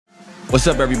What's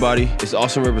up, everybody? It's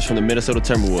Austin Rivers from the Minnesota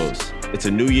Timberwolves. It's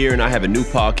a new year, and I have a new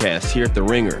podcast here at The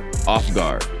Ringer, Off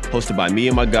Guard, hosted by me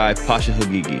and my guy, Pasha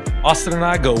Hugigi. Austin and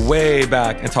I go way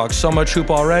back and talk so much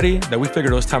hoop already that we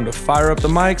figured it was time to fire up the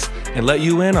mics and let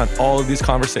you in on all of these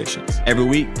conversations. Every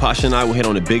week, Pasha and I will hit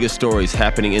on the biggest stories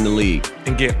happening in the league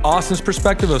and get Austin's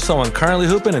perspective of someone currently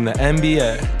hooping in the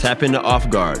NBA. Tap into Off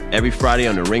Guard every Friday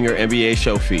on the Ringer NBA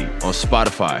show feed, on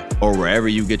Spotify, or wherever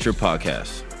you get your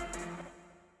podcasts.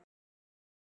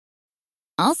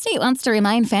 Allstate wants to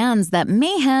remind fans that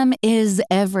mayhem is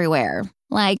everywhere.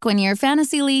 Like when your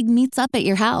fantasy league meets up at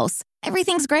your house.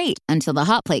 Everything's great until the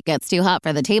hot plate gets too hot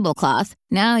for the tablecloth.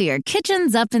 Now your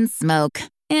kitchen's up in smoke.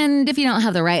 And if you don't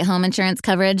have the right home insurance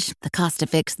coverage, the cost to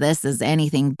fix this is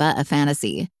anything but a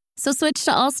fantasy. So switch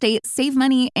to Allstate, save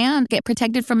money, and get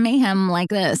protected from mayhem like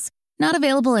this. Not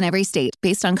available in every state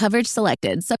based on coverage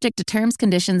selected, subject to terms,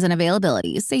 conditions, and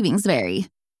availability. Savings vary.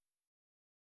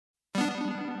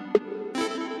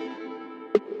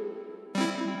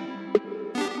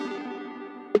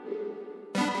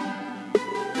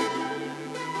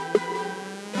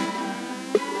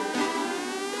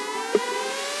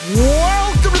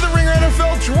 Welcome to the Ringer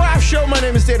NFL Draft Show. My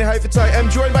name is Danny Heifetz. I am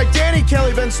joined by Danny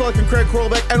Kelly, Ben Sullick, and Craig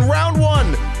Horlbeck. And round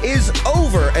one is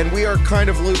over, and we are kind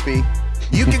of loopy.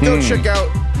 You can go check out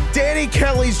Danny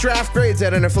Kelly's draft grades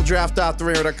at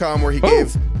NFLDraft.TheRinger.com, where he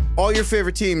gave all your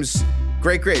favorite teams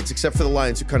great grades, except for the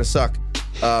Lions, who kind of suck.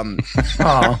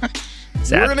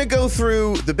 We're going to go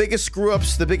through the biggest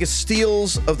screw-ups, the biggest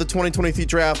steals of the 2023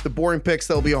 draft, the boring picks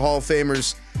that will be Hall of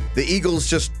Famers, the Eagles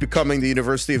just becoming the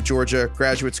University of Georgia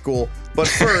graduate school. But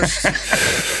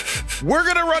first, we're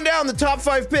going to run down the top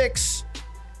 5 picks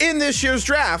in this year's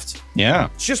draft. Yeah.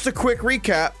 Just a quick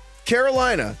recap.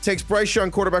 Carolina takes Bryce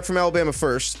Young, quarterback from Alabama,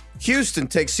 first. Houston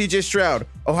takes C.J. Stroud,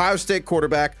 Ohio State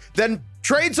quarterback, then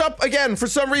trades up again for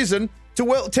some reason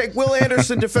to take Will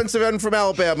Anderson, defensive end from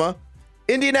Alabama.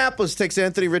 Indianapolis takes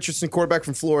Anthony Richardson, quarterback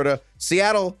from Florida.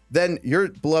 Seattle, then your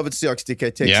beloved Seahawks,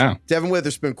 DK, takes Devin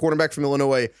Witherspoon, quarterback from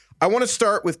Illinois. I want to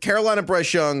start with Carolina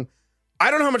Bryce Young.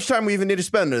 I don't know how much time we even need to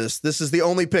spend on this. This is the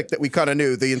only pick that we kind of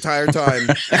knew the entire time.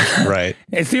 Right.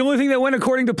 It's the only thing that went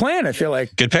according to plan, I feel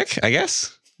like. Good pick, I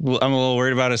guess. I'm a little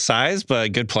worried about his size,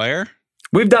 but good player.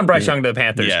 We've done Bryce Young to the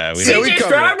Panthers. Yeah, we CJ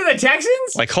Stroud to the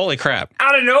Texans? Like, holy crap.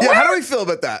 Out of nowhere? Yeah, how do we feel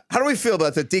about that?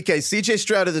 DK? CJ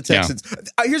Stroud to the Texans.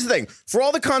 Yeah. Here's the thing. For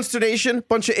all the consternation,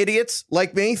 bunch of idiots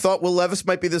like me thought Will Levis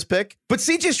might be this pick. But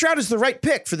CJ Stroud is the right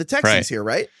pick for the Texans here,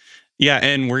 right? Yeah,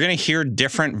 and we're going to hear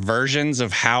different versions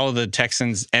of how the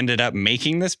Texans ended up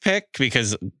making this pick,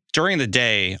 because during the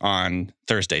day on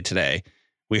Thursday today,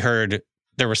 we heard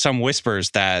there were some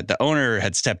whispers that the owner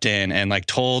had stepped in and like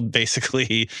told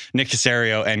basically Nick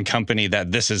Caserio and company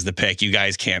that this is the pick. You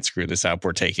guys can't screw this up.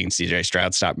 We're taking CJ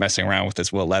Stroud. Stop messing around with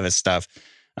this Will Levis stuff.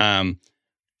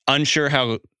 Unsure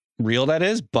how real that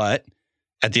is, but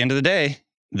at the end of the day,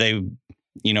 they,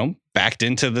 backed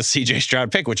into the CJ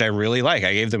Stroud pick, which I really like.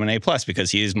 I gave them an A+ because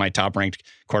he is my top ranked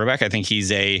quarterback. I think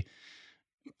he's a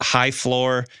high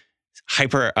floor,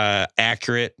 hyper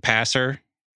accurate passer.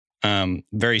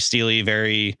 Very steely,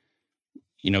 very,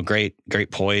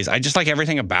 great poise. I just like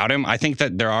everything about him. I think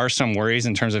that there are some worries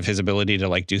in terms of his ability to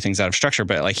like do things out of structure,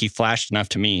 but like he flashed enough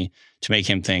to me to make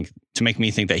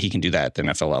me think that he can do that at the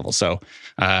NFL level. So,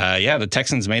 the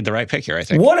Texans made the right pick here, I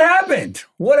think. What happened?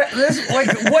 What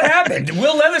happened?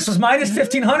 Will Levis was minus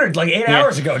 1,500 like 8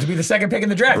 hours ago to be the second pick in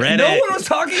the draft. No one was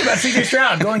talking about CJ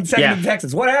Stroud going second to the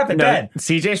Texans. What happened, Ben?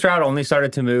 CJ Stroud only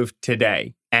started to move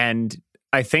today, and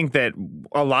I think that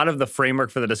a lot of the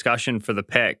framework for the discussion for the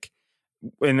pick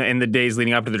in the days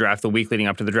leading up to the draft, the week leading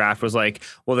up to the draft, was like,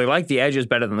 well, they like the edges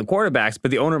better than the quarterbacks,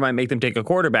 but the owner might make them take a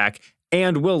quarterback,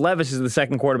 and Will Levis is the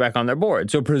second quarterback on their board.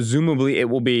 So presumably it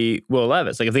will be Will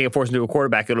Levis. Like if they get forced into a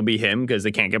quarterback, it'll be him because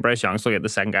they can't get Bryce Young, so they'll get the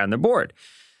second guy on their board.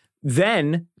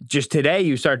 Then just today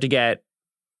you start to get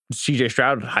CJ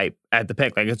Stroud hype at the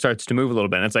pick. Like it starts to move a little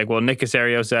bit. And it's like, well, Nick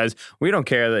Caserio says, we don't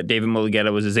care that David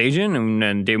Mulugheta was his agent and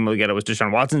then David Mulugheta was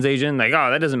Deshaun Watson's agent. Like,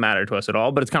 that doesn't matter to us at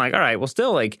all. But it's kind of like, all right, well,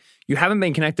 still, like, you haven't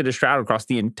been connected to Stroud across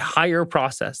the entire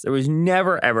process. There was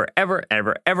never, ever, ever,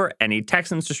 ever, ever any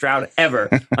Texans to Stroud ever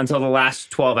until the last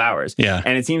 12 hours. Yeah.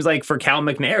 And it seems like for Cal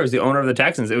McNair, who's the owner of the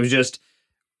Texans, it was just,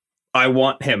 I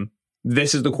want him.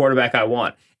 This is the quarterback I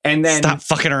want. And then stop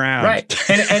fucking around, right?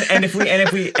 And if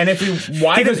we,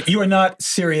 why does you are not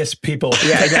serious people?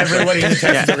 Yeah, everybody in the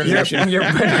Texas organization, you're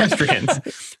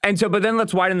pedestrians. And so, but then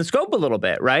let's widen the scope a little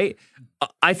bit, right?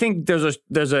 I think there's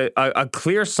a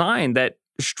clear sign that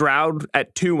Stroud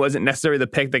at 2 wasn't necessarily the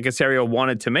pick that Caserio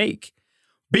wanted to make,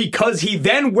 because he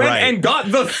then went and got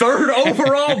the 3rd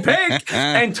overall pick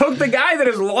and took the guy that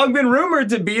has long been rumored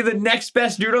to be the next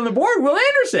best dude on the board, Will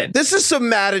Anderson. This is some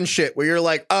Madden shit where you're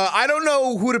like, I don't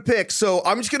know who to pick, so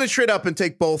I'm just going to trade up and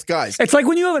take both guys. It's like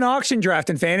when you have an auction draft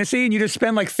in fantasy and you just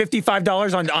spend like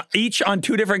 $55 on each on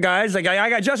 2 different guys. Like, I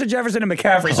got Justin Jefferson and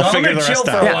McCaffrey, so I'm going to chill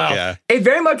for a while. Yeah. It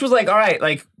very much was like, all right,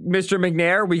 like, Mr.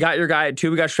 McNair, we got your guy at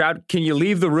 2, we got Stroud. Can you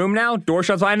leave the room now? Door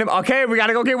shuts behind him. Okay, we got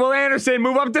to go get Will Anderson,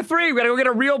 move up to 3. We got to go get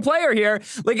a real player here.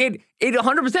 Like, it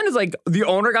 100% is like the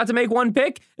owner got to make 1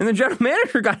 pick and the general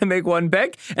manager got to make 1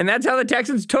 pick. And that's how the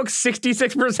Texans took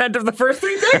 66% of the first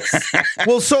 3 picks.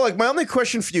 Well, so like my only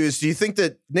question for you is, do you think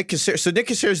that Nick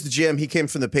Caserio's the GM, he came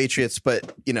from the Patriots,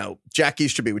 but Jack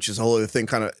Easterby, which is a whole other thing,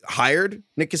 kind of hired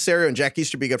Nick Caserio, and Jack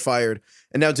Easterby got fired.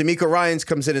 And now DeMeco Ryans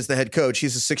comes in as the head coach.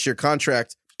 He's a 6-year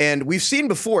contract. And we've seen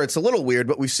before, it's a little weird,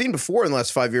 but we've seen before in the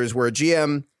last 5 years where a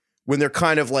GM, when they're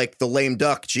kind of like the lame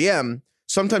duck GM,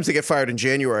 sometimes they get fired in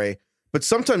January, but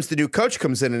sometimes the new coach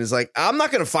comes in and is like, I'm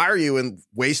not going to fire you and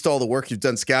waste all the work you've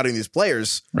done scouting these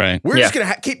players. Right. We're just going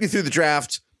to keep you through the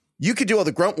draft. You can do all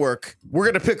the grunt work. We're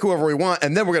going to pick whoever we want,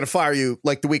 and then we're going to fire you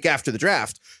like the week after the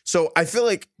draft. So I feel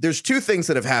like there's 2 things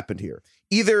that have happened here.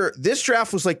 Either this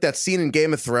draft was like that scene in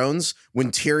Game of Thrones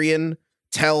when Tyrion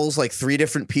tells like 3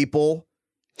 different people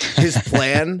his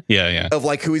plan of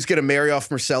like who he's going to marry off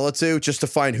Myrcella to, just to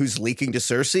find who's leaking to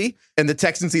Cersei. And the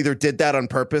Texans either did that on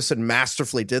purpose and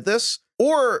masterfully did this,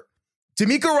 or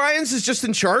DeMeco Ryans is just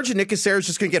in charge and Nick Caserio's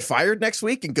just going to get fired next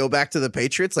week and go back to the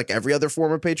Patriots like every other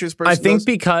former Patriots person I think does.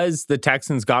 because the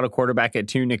Texans got a quarterback at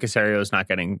 2, Nick Caserio is not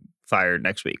getting fired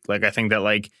next week. Like, I think that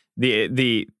like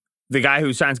the guy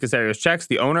who signs Caserio's checks,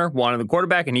 the owner, wanted the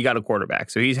quarterback, and he got a quarterback.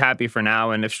 So he's happy for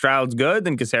now. And if Stroud's good,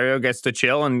 then Caserio gets to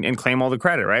chill and claim all the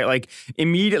credit, right? Like,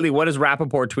 immediately, what does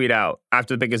Rappaport tweet out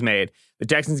after the pick is made? The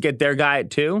Texans get their guy at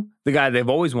 2, the guy they've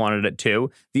always wanted at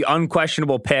 2, the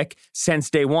unquestionable pick since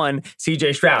day 1,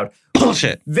 CJ Stroud.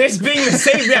 Bullshit. This being the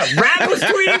same, Rapp was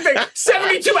tweeting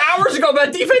 72 hours ago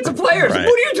about defensive players. Right.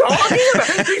 What are you talking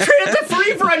about? You traded to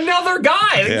 3 for another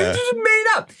guy. Like, this is made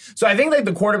up. So I think like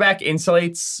the quarterback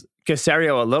insulates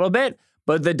Caserio a little bit,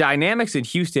 but the dynamics in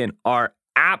Houston are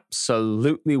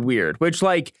absolutely weird, which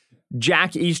like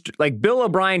Bill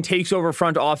O'Brien takes over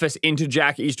front office into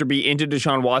Jack Easterby, into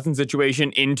Deshaun Watson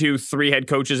situation, into 3 head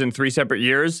coaches in 3 separate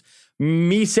years.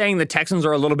 Me saying the Texans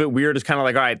are a little bit weird is kind of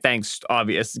like, all right, thanks,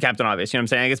 obvious, Captain Obvious. You know what I'm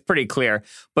saying? Like, it's pretty clear.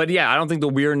 But yeah, I don't think the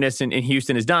weirdness in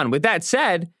Houston is done. With that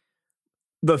said,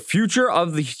 the future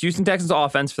of the Houston Texans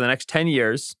offense for the next 10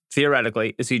 years,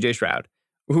 theoretically, is CJ Stroud,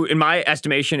 who, in my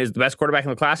estimation, is the best quarterback in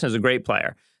the class and is a great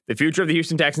player. The future of the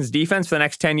Houston Texans defense for the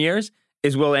next 10 years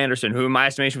is Will Anderson, who, in my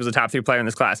estimation, was a top 3 player in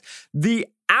this class. The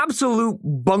absolute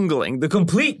bungling, the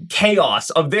complete chaos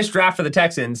of this draft for the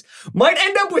Texans might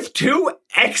end up with 2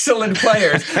 excellent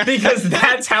players because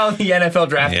that's how the NFL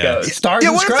draft goes. Stars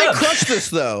and what scrubs. if they crush this,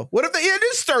 though? What if it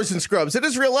is stars and scrubs? It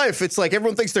is real life. It's like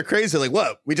everyone thinks they're crazy. Like,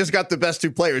 what? We just got the best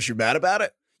 2 players. You mad about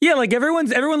it? Yeah, like everyone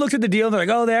looks at the deal and they're like,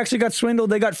 oh, they actually got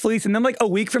swindled, they got fleeced. And then like a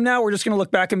week from now, we're just going to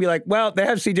look back and be like, well, they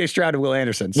have CJ Stroud and Will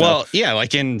Anderson. So. Well, yeah,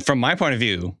 like from my point of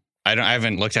view, I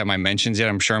haven't looked at my mentions yet.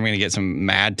 I'm sure I'm going to get some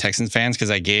mad Texans fans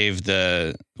because I gave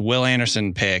the Will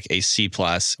Anderson pick a C+.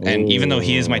 And even though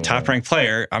he is my top ranked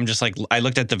player, I'm just like, I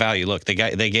looked at the value. Look, they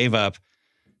gave up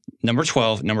number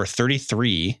 12, number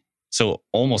 33. So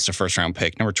almost a first round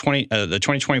pick, number 20, the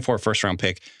 2024 first round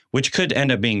pick, which could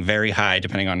end up being very high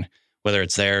depending on whether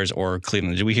it's theirs or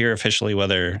Cleveland. Did we hear officially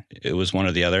whether it was one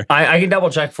or the other? I can double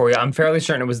check for you. I'm fairly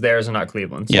certain it was theirs and not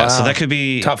Cleveland's. Yeah, so that could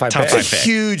be top 5 That's pick. a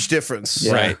huge difference.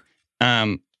 Yeah. Right.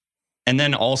 And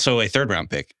then also a 3rd round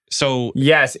pick. So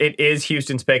yes, it is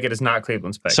Houston's pick. It is not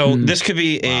Cleveland's pick. So this could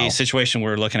be a situation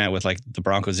we're looking at with like the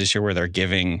Broncos this year where they're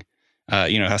giving,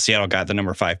 how Seattle got the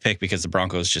number 5 pick because the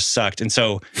Broncos just sucked. And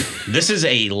so this is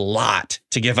a lot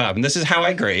to give up. And this is how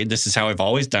I grade. This is how I've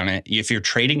always done it. If you're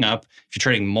trading up, if you're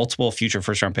trading multiple future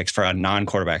first round picks for a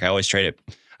non-quarterback, I always grade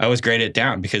it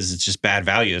down because it's just bad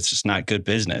value. It's just not good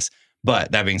business.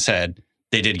 But that being said,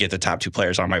 they did get the top 2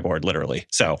 players on my board, literally.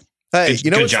 So hey,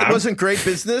 good what wasn't great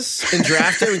business in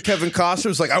draft day when Kevin Costner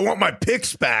was like, I want my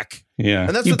picks back. Yeah.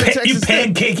 And that's what the Texans did.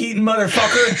 pancake eating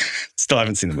motherfucker. Still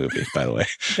haven't seen the movie, by the way.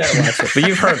 Gotta watch it. But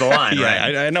you've heard the line, Yeah,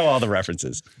 right? I know all the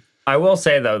references. I will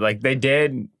say though, like they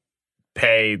did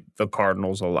pay the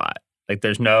Cardinals a lot. Like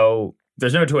there's no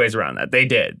 2 ways around that. They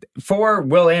did. For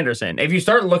Will Anderson, if you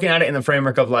start looking at it in the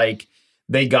framework of like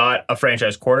they got a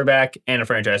franchise quarterback and a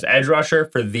franchise edge rusher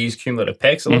for these cumulative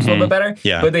picks, it looks a little bit better.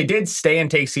 Yeah. But they did stay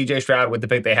and take CJ Stroud with the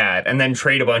pick they had and then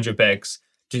trade a bunch of picks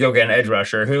to go get an edge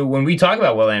rusher who, when we talk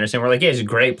about Will Anderson, we're like, yeah, he's a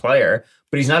great player,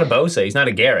 but he's not a Bosa. He's not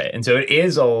a Garrett. And so it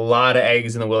is a lot of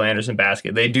eggs in the Will Anderson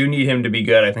basket. They do need him to be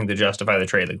good, I think, to justify the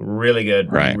trade. Like really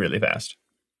good, really fast.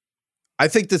 I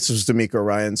think this was D'Amico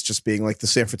Ryans just being like the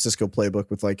San Francisco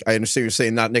playbook with like, I understand you're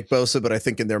saying not Nick Bosa, but I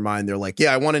think in their mind, they're like,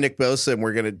 yeah, I want a Nick Bosa and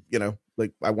we're going to,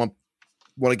 like I want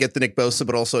to get the Nick Bosa,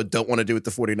 but also don't want to do what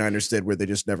the 49ers did where they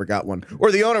just never got one.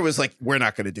 Or the owner was like, we're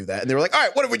not going to do that. And they were like, all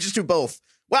right, what if we just do both?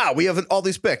 Wow, we have all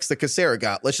these picks that Cassera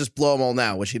got. Let's just blow them all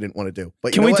now, which he didn't want to do.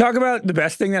 But can we talk about the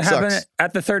best thing that happened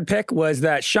at the third pick was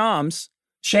that Shams?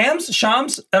 I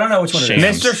don't know which one it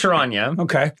is. Mr. Sharanya.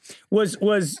 Okay.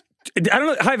 Was I don't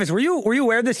know, Hyvis, were you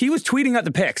aware of this? He was tweeting out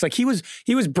the picks. Like he was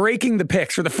breaking the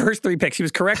picks for the first 3 picks. He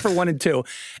was correct for 1 and 2.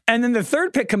 And then the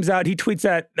third pick comes out, he tweets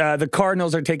that the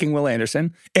Cardinals are taking Will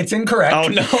Anderson. It's incorrect. Oh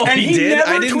no, and he did? Never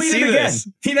I didn't tweeted see again. this.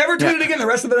 He never tweeted again the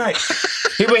rest of the night.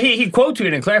 He quote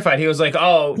tweeted and clarified. He was like,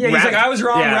 "Oh, yeah." He's like, "I was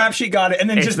wrong. Rap sheet got it," and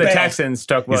then it's just the bailed. Texans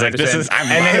took Will He's like, Anderson. and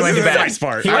then he went to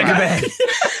bed. He went to bed.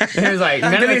 And he was like,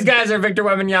 "None of these guys are Victor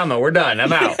Wembanyama. We're done.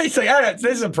 I'm out." He's like, "All right,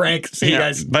 this is a prank. See you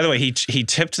guys." By the way, he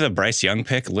tipped the Bryce Young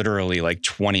pick literally like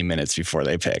 20 minutes before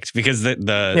they picked because he did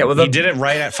it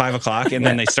right at 5:00, and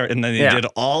then they did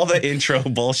all the intro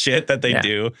bullshit that they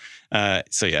do.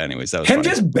 So yeah, anyways, that was him funny.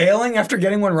 Just bailing after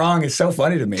getting one wrong is so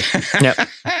funny to me. Yep.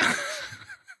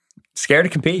 Scared to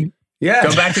compete. Yeah.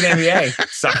 Go back to the NBA,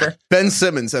 sucker. Ben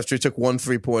Simmons after he took 1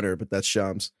 3-pointer, but that's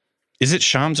Shams. Is it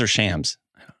Shams or Shams?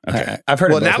 Okay. I've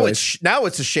heard of now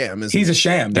it's a sham. He's a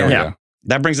sham. There we go.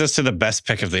 That brings us to the best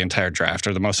pick of the entire draft,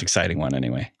 or the most exciting one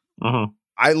anyway.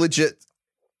 I legit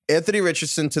Anthony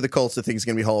Richardson to the Colts. I think he's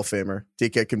going to be Hall of Famer.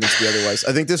 DK convinced me otherwise.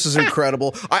 I think this is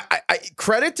incredible. I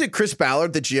credit to Chris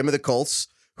Ballard, the GM of the Colts,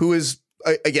 who is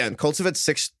again, Colts have had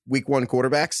 6 week 1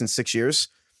 quarterbacks in 6 years,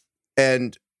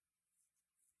 and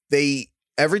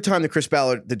every time that Chris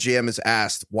Ballard, the GM, is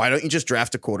asked, why don't you just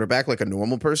draft a quarterback like a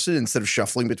normal person instead of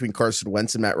shuffling between Carson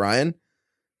Wentz and Matt Ryan?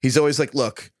 He's always like,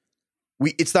 look,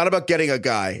 it's not about getting a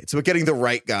guy. It's about getting the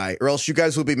right guy, or else you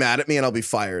guys will be mad at me and I'll be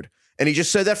fired. And he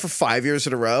just said that for 5 years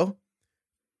in a row.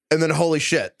 And then, holy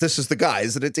shit, this is the guy,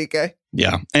 isn't it, DK?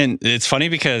 Yeah. And it's funny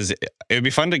because it would be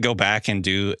fun to go back and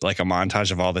do like a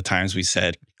montage of all the times we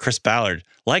said Chris Ballard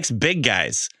likes big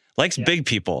guys, likes big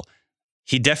people.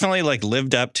 He definitely like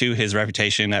lived up to his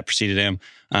reputation that preceded him.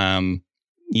 I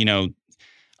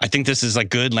think this is a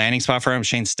good landing spot for him.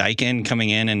 Shane Steichen coming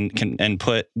in and can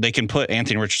put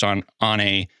Anthony Richardson on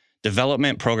a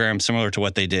development program similar to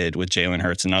what they did with Jalen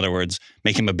Hurts. In other words,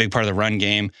 make him a big part of the run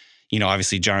game.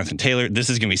 Obviously Jonathan Taylor. This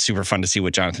is going to be super fun to see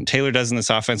what Jonathan Taylor does in this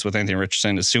offense with Anthony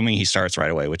Richardson, assuming he starts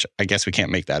right away, which I guess we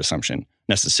can't make that assumption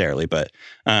necessarily, but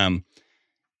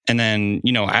and then,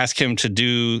 ask him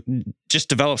to just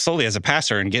develop slowly as a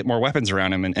passer and get more weapons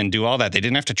around him and do all that. They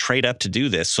didn't have to trade up to do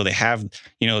this. So they have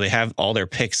all their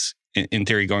picks in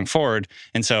theory going forward.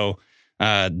 And so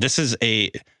this is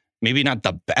maybe not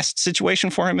the best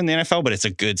situation for him in the NFL, but it's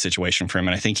a good situation for him.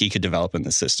 And I think he could develop in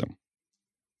the system.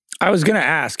 I was going to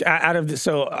ask,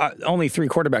 only 3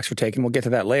 quarterbacks were taken. We'll get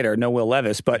to that later. No Will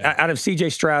Levis. But out of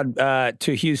C.J. Stroud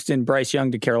to Houston, Bryce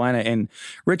Young to Carolina, and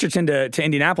Richardson to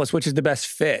Indianapolis, which is the best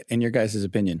fit in your guys'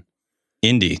 opinion?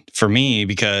 Indy, for me,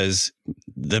 because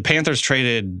the Panthers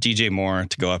traded DJ Moore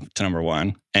to go up to number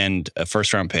 1 and a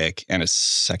first-round pick and a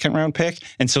second-round pick.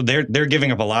 And so they're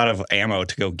giving up a lot of ammo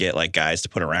to go get like guys to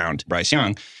put around Bryce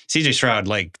Young. CJ Stroud,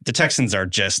 like the Texans are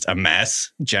just a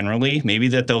mess generally. Maybe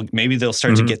they'll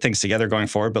start to get things together going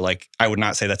forward, but like I would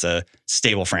not say that's a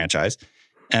stable franchise.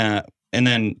 And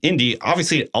then Indy,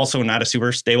 obviously also not a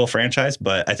super stable franchise,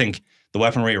 but I think the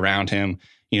weaponry around him,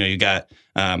 you got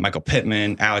Michael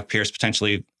Pittman, Alec Pierce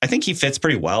potentially. I think he fits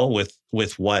pretty well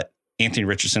with what Anthony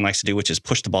Richardson likes to do, which is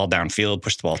push the ball downfield,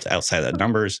 push the ball to outside the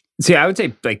numbers. See, I would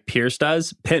say like Pierce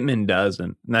does, Pittman doesn't,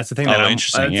 and that's the thing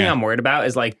I'm worried about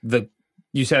is like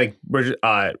you said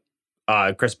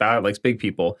like Chris Ballard likes big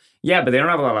people, but they don't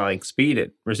have a lot of like speed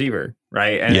at receiver,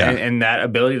 right? And that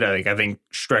ability to like I think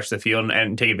stretch the field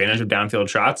and take advantage of downfield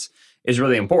shots is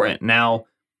really important. Now,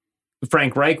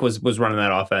 Frank Reich was running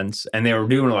that offense, and they were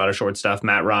doing a lot of short stuff,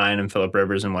 Matt Ryan and Phillip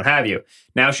Rivers and what have you.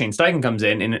 Now Shane Steichen comes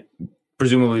in and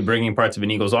presumably bringing parts of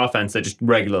an Eagles offense that just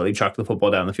regularly chuck the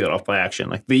football down the field off play action.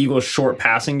 Like the Eagles' short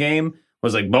passing game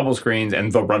was like bubble screens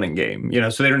and the running game,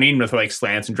 so they don't need him to throw like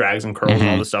slants and drags and curls and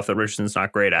all the stuff that Richardson's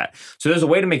not great at. So there's a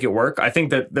way to make it work. I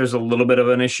think that there's a little bit of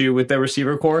an issue with their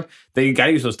receiver core. They got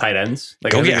to use those tight ends.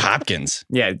 Like, go get Hopkins.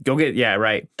 Yeah,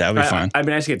 right. That would be fun. I've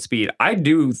been asked to get speed. I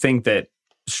do think that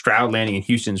Stroud landing in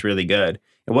Houston is really good.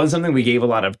 It wasn't something we gave a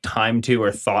lot of time to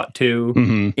or thought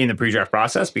to in the pre-draft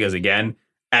process because, again,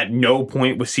 at no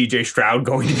point was C.J. Stroud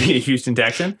going to be a Houston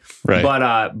Texan. Right.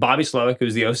 But Bobby Slowick,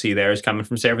 who's the OC there, is coming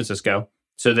from San Francisco.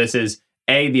 So this is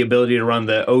the ability to run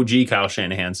the OG Kyle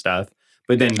Shanahan stuff,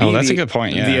 but then that's a good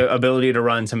point. Yeah. The ability to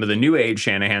run some of the new age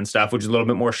Shanahan stuff, which is a little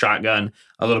bit more shotgun,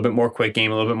 a little bit more quick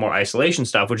game, a little bit more isolation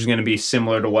stuff, which is going to be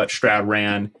similar to what Stroud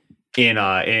ran in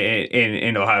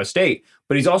Ohio State.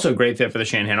 But he's also a great fit for the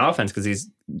Shanahan offense because he's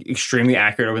extremely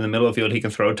accurate over the middle of the field. He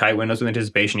can throw tight windows with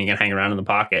anticipation. He can hang around in the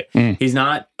pocket. He's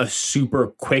not a super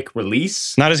quick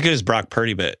release. Not as good as Brock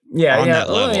Purdy, but on that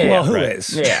level. Well, who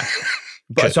is? Yeah.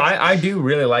 But so I do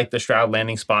really like the Stroud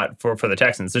landing spot for the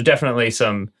Texans. There's definitely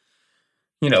some,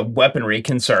 weaponry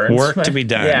concerns. Work to be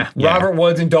done. Yeah. Robert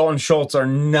Woods and Dalton Schultz are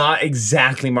not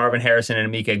exactly Marvin Harrison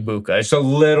and Emeka Egbuka. It's a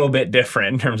little bit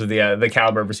different in terms of the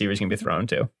caliber of receivers he can be thrown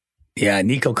to. Yeah,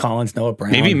 Nico Collins, Noah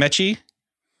Brown. Maybe Mechie.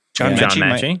 John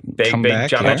Mechie. Big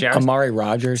John Mechie. Amari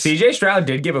Rogers. CJ Stroud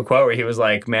did give a quote where he was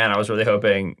like, man, I was really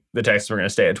hoping the Texans were going to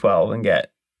stay at 12 and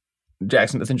get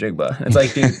Jackson Smith and Jigba. It's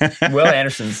like, dude, Will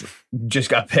Anderson's just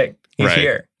got picked. He's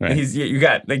here. Right.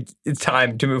 It's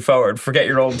time to move forward. Forget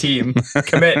your old team.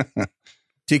 Commit.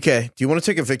 DK, do you want to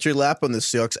take a victory lap on the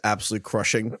Seahawks absolutely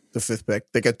crushing the 5th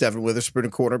pick? They got Devin Witherspoon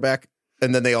at quarterback,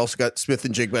 and then they also got Smith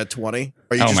and Jigba at 20.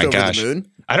 Are you just over the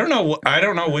moon? I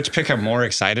don't know which pick I'm more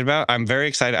excited about. I'm very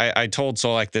excited. I told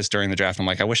Solak this during the draft. I'm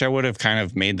like, I wish I would have kind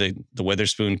of made the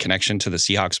Witherspoon connection to the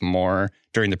Seahawks more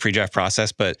during the pre-draft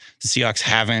process, but the Seahawks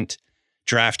haven't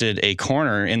drafted a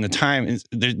corner in the time.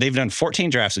 They've done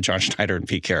 14 drafts with John Schneider and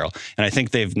Pete Carroll, and I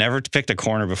think they've never picked a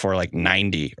corner before like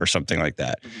 90 or something like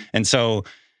that. And so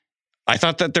I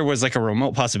thought that there was like a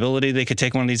remote possibility they could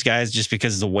take one of these guys just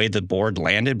because of the way the board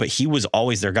landed, but he was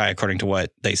always their guy according to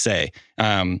what they say.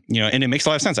 And it makes a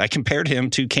lot of sense. I compared him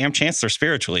to Cam Chancellor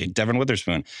spiritually, Devin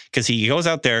Witherspoon, because he goes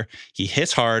out there, he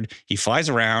hits hard, he flies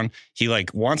around, he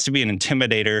like wants to be an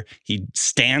intimidator, he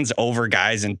stands over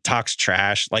guys and talks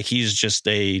trash. Like he's just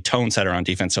a tone setter on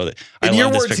defense. So that in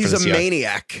your words, he's a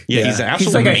maniac. Yeah, he's an absolute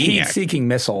He's like maniac. a heat-seeking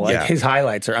missile. Like his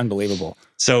highlights are unbelievable.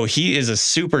 So he is a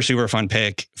super, super fun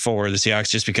pick for the Seahawks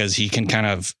just because he can kind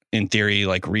of, in theory,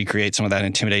 like recreate some of that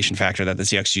intimidation factor that the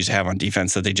Seahawks used to have on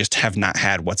defense that they just have not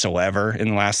had whatsoever in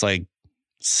the last like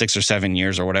 6 or 7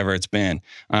 years or whatever it's been.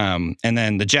 And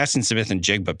then the Jackson Smith and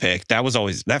Jigba pick,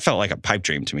 that felt like a pipe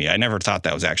dream to me. I never thought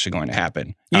that was actually going to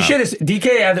happen. You should have,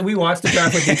 DK, we watched the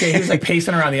draft with DK. He was like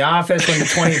pacing around the office when the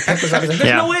 20th pick was up. He's like,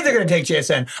 there's no way they're going to take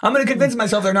JSN. I'm going to convince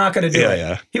myself they're not going to do it.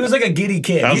 Yeah. He was like a giddy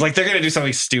kid. I was like, they're going to do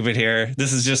something stupid here.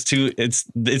 This is just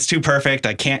it's too perfect.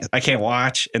 I can't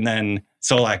watch. And then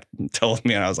Solak told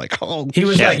me, and I was like, oh, he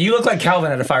was like, you look like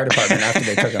Calvin at a fire department after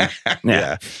they took him.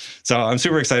 Yeah. So I'm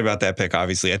super excited about that pick,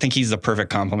 obviously. I think he's the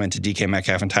perfect complement to DK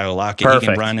Metcalf and Tyler Lockett. Perfect. He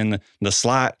can run in the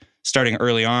slot starting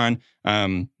early on.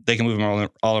 They can move him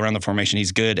all around the formation.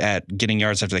 He's good at getting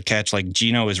yards after the catch. Like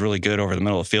Geno is really good over the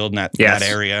middle of the field in that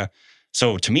area.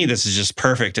 So to me, this is just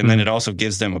perfect. And then it also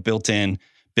gives them a built-in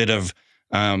bit of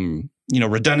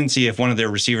redundancy. If one of their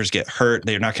receivers get hurt,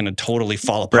 they're not going to totally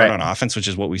fall apart on offense, which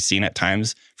is what we've seen at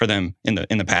times for them in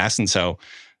the past. And so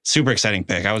super exciting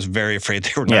pick. I was very afraid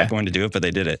they were not going to do it, but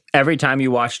they did it. Every time you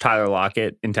watch Tyler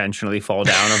Lockett intentionally fall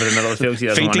down over the middle of the field because he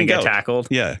doesn't want to get tackled.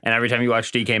 Yeah. And every time you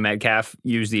watch DK Metcalf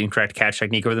use the incorrect catch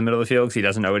technique over the middle of the field because he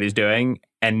doesn't know what he's doing.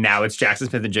 And now it's Jackson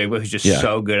Smith and Jigba who's just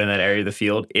so good in that area of the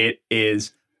field. It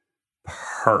is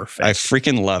perfect. I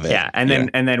freaking love it. Yeah. And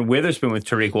then Witherspoon with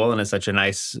Tariq Woolen is such a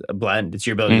nice blend. It's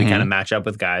your ability to kind of match up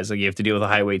with guys. Like you have to deal with a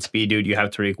high weight speed dude. You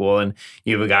have Tariq Woolen.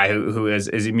 You have a guy who is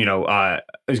going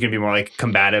to be more like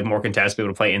combative, more contested, be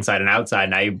able to play inside and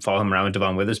outside. Now you follow him around with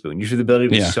Devon Witherspoon. You have the ability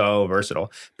to be so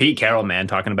versatile. Pete Carroll, man,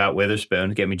 talking about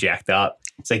Witherspoon, get me jacked up.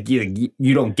 It's like you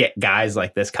don't get guys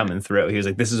like this coming through. He was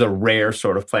like, this is a rare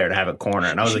sort of player to have at corner.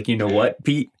 And I was like, you know what,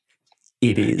 Pete?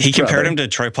 It is. He compared him to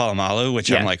Troy Polamalu,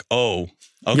 which I'm like, oh,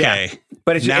 okay. Yeah.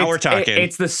 But we're talking.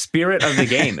 It's the spirit of the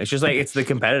game. It's just like it's the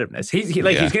competitiveness. He's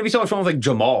gonna be so much fun with like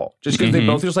Jamal, just because they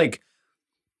both just like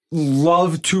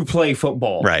love to play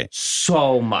football,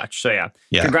 so much. So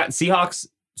yeah. Congrats, Seahawks.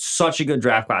 Such a good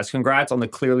draft class. Congrats on the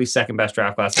clearly second best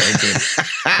draft class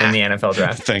in the NFL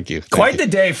draft. Thank you. Quite the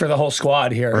day for the whole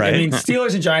squad here. Right? I mean,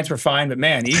 Steelers and Giants were fine, but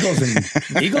man, Eagles and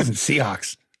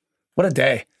Seahawks. What a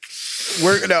day.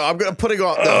 I'm putting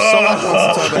off. No, someone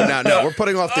wants to talk about it now. No, we're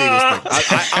putting off the Eagles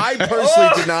thing. I personally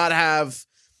did not have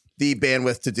the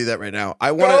bandwidth to do that right now.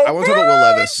 I want to talk about Will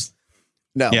Levis.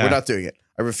 No, we're not doing it.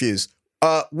 I refuse.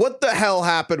 What the hell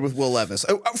happened with Will Levis?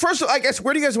 First, I guess,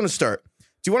 where do you guys want to start?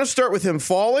 Do you want to start with him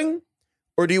falling,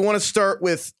 or do you want to start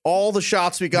with all the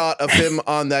shots we got of him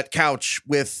on that couch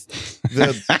with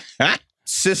the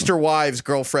sister wives,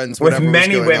 girlfriends, whatever with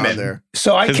many women there?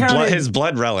 So I counted his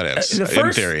blood relatives. In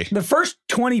theory, the first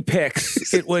 20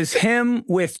 picks, it was him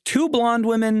with 2 blonde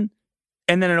women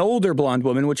and then an older blonde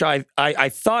woman, which I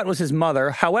thought was his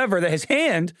mother. However, that his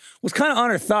hand was kind of on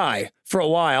her thigh for a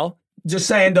while. Just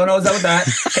saying, don't know what's up with that.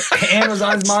 Hand was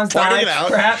on his mom's thigh.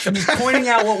 Perhaps I'm just pointing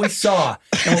out what we saw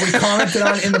and what we commented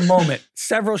on in the moment.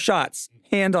 Several shots,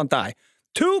 hand on thigh.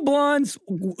 2 blondes,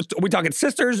 we talking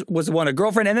sisters, was one a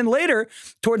girlfriend. And then later,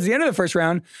 towards the end of the first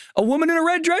round, a woman in a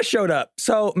red dress showed up.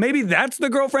 So maybe that's the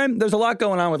girlfriend. There's a lot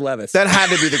going on with Levis. That had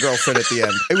to be the girlfriend at the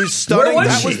end. It was stunning. Where was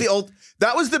That she? was the old.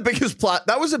 That was the biggest plot.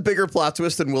 That was a bigger plot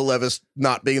twist than Will Levis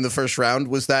not being in the first round.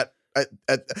 Was that?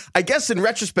 I guess in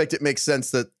retrospect, it makes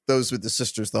sense that those were the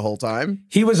sisters the whole time.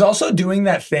 He was also doing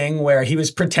that thing where he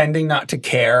was pretending not to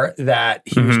care that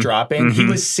he was dropping. He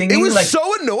was singing. It was like,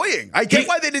 so annoying. I get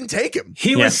why they didn't take him.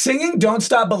 He was singing Don't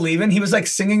Stop Believing. He was like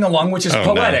singing along, which is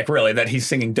poetic, really, that he's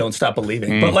singing Don't Stop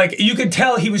Believing. But like you could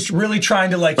tell he was really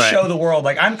trying to like show the world,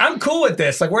 like, I'm cool with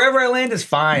this. Like wherever I land is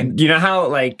fine. You know how,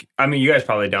 like, I mean, you guys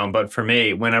probably don't, but for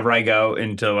me, whenever I go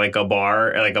into like a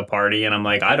bar or like a party and I'm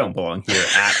like, I don't belong here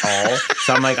at all.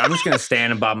 So I'm like, I'm just going to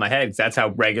stand and bob my head because that's how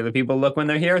regular people look when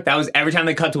they're here. That was every time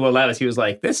they cut to Will Levis, he was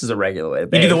like, this is a regular way to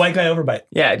behave. You do the white guy overbite.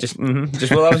 Yeah, just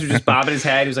Will Levis was just bobbing his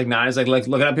head. He was like, nah, he's like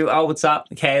looking at people. Oh, what's up?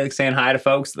 Like, hey, like saying hi to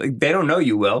folks. Like, they don't know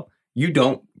you, Will. You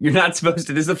don't. You're not supposed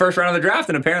to. This is the first round of the draft,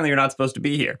 and apparently you're not supposed to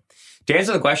be here. To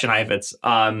answer the question, Heifetz,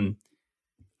 I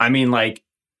mean, like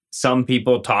some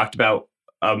people talked about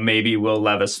maybe Will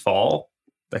Levis fall.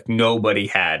 Like nobody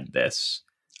had this.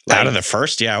 Like, out of the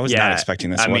first, I was not expecting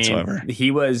this whatsoever.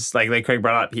 He was like Craig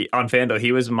brought up on FanDuel,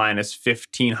 he was minus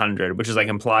 1,500, which is like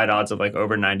implied odds of like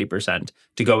over 90%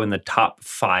 to go in the top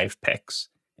 5 picks,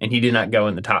 and he did not go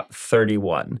in the top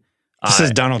 31. This is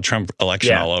Donald Trump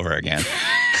election all over again.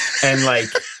 And like,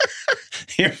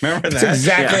 you remember that? It's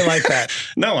exactly like that.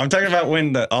 No, I'm talking about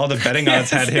when all the betting odds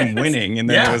had him winning, and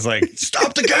then it was like,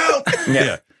 stop the count.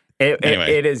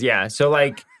 Anyway. It is, So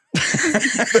like.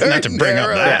 Not to bring up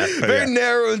that. Very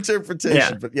narrow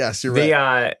interpretation, but yes, you're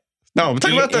right. No, I'm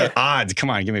talking about the odds. Come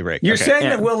on, give me a break. You're saying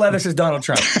that Will Levis is Donald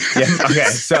Trump. Okay,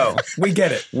 so we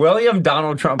get it. William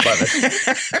Donald Trump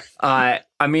Levis. I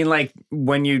mean, like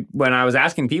when I was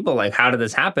asking people like, how did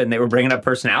this happen? They were bringing up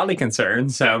personality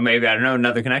concerns. So maybe, I don't know,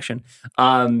 another connection.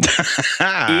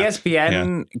 ESPN,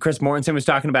 Chris Mortensen was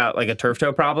talking about like a turf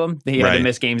toe problem. He had to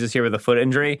miss games this year with a foot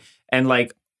injury. And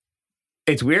like,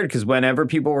 it's weird because whenever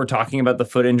people were talking about the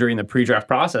foot injury in the pre-draft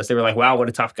process, they were like, wow, what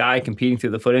a tough guy competing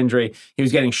through the foot injury. He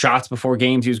was getting shots before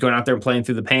games. He was going out there and playing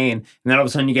through the pain. And then all of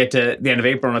a sudden you get to the end of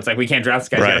April and it's like, we can't draft this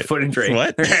guy. He's got a foot injury.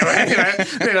 What?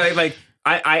 Like,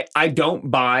 I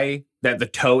don't buy that the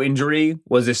toe injury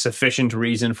was a sufficient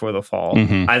reason for the fall.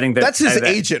 I think that's his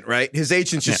agent, right? His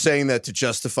agent's just saying that to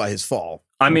justify his fall.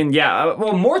 I mean,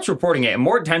 well, Mort's reporting it.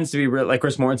 Mort tends to be like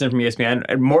Chris Mortensen from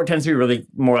ESPN. Mort tends to be really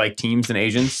more like teams than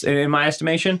agents, in my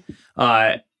estimation.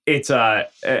 It's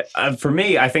for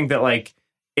me, I think that like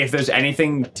if there's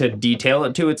anything to detail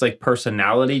it to, it's like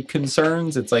personality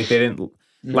concerns. It's like they didn't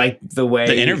like the way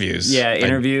the interviews.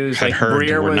 Interviews. Like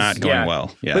Breer were was not going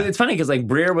well. Yeah, but it's funny because like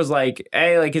Breer was like,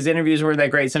 hey, like his interviews weren't that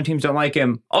great. Some teams don't like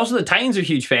him. Also, the Titans are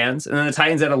huge fans, and then the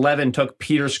Titans at 11 took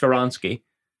Peter Skoronski.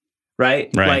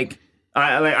 Right. Like.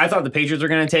 I thought the Patriots were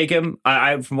going to take him.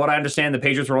 From what I understand, the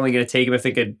Patriots were only going to take him if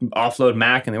they could offload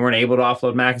Mac, and they weren't able to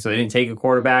offload Mac, so they didn't take a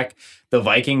quarterback. The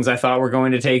Vikings, I thought, were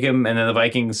going to take him, and then the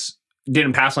Vikings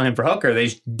didn't pass on him for Hooker. They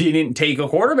just didn't take a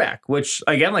quarterback, which,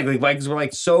 again, like the Vikings were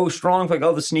like so strong, like,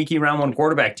 the sneaky round 1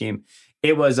 quarterback team.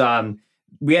 It was,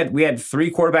 we had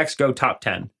 3 quarterbacks go top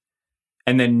 10,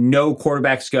 and then no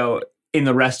quarterbacks go in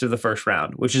the rest of the first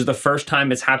round, which is the first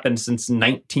time it's happened since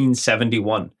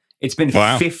 1971. It's been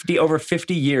over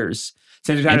 50 years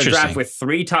since we've had a draft with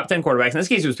 3 top 10 quarterbacks. In this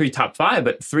case, it was 3 top 5,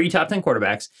 but 3 top 10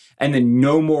 quarterbacks, and then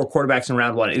no more quarterbacks in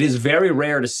round 1. It is very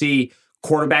rare to see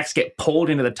quarterbacks get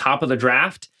pulled into the top of the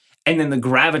draft, and then the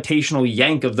gravitational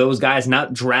yank of those guys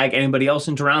not drag anybody else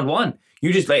into round 1.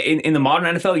 You just, like, in the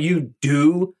modern NFL, you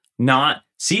do not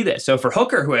see this. So for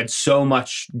Hooker, who had so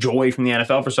much joy from the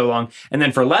NFL for so long, and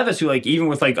then for Levis, who, like, even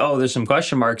with, like, there's some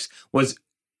question marks, was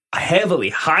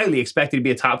highly expected to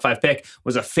be a top 5 pick,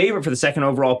 was a favorite for the second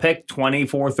overall pick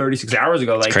 36 hours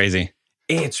ago. Like, it's crazy.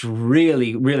 It's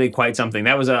really, really quite something.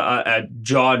 That was a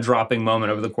jaw-dropping moment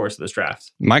over the course of this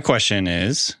draft. My question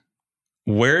is,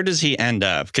 where does he end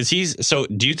up? Because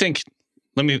do you think,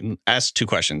 let me ask 2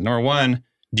 questions. Number 1,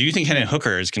 do you think Hendon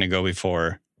Hooker is going to go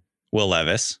before Will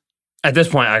Levis? At this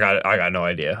point, I got no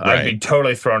idea. Right. I'd be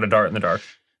totally throwing a dart in the dark.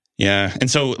 Yeah, and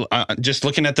so just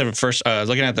looking at the first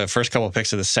couple of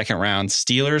picks of the second round: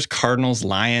 Steelers, Cardinals,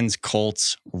 Lions,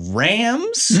 Colts,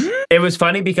 Rams. It was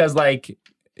funny because like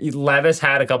Levis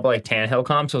had a couple like Tannehill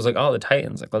comps. So I was like, oh, the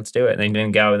Titans, like, let's do it. And they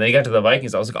didn't go. And then he got to the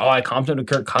Vikings. I was like, oh, I comped him to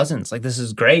Kirk Cousins. Like, this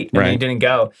is great. And then he didn't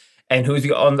go. And who's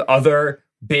the other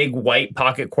big white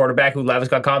pocket quarterback who Levis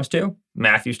got comps to?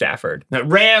 Matthew Stafford. The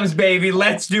Rams, baby.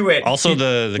 Let's do it. Also,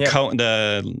 the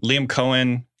Liam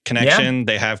Cohen connection.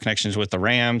 They have connections with the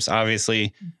Rams,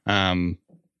 obviously.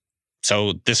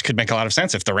 So this could make a lot of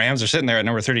sense if the Rams are sitting there at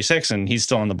number 36 and he's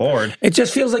still on the board. It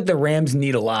just feels like the Rams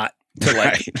need a lot to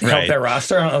help their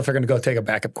roster. I don't know if they're going to go take a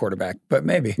backup quarterback, but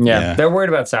maybe. Yeah. They're worried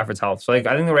about Stafford's health. So, like,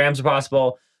 I think the Rams are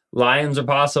possible. Lions are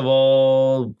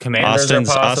possible. Commanders are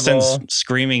possible. Austin's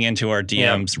screaming into our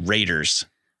DMs, Raiders.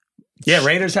 Yeah,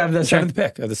 Raiders have the 7th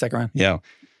pick of the second round. Yeah.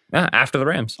 After the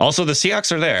Rams. Also, the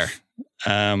Seahawks are there,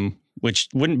 which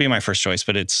wouldn't be my first choice,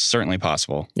 but it's certainly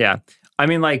possible. Yeah. I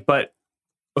mean, like, but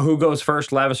who goes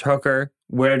first, Levis, Hooker?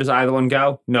 Where does either one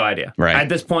go? No idea. Right. At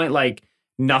this point, like,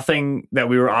 nothing that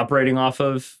we were operating off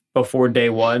of before day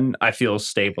one, I feel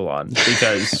stable on.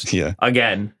 Because,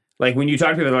 again, like, when you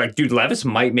talk to people, they're like, dude, Levis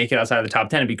might make it outside of the top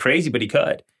 10. It'd be crazy, but he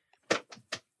could.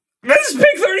 This is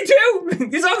pick 32.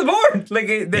 He's on the board. Like,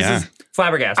 this is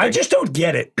flabbergasting. I just don't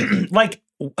get it. Like,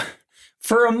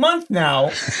 for a month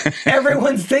now,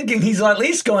 everyone's thinking he's at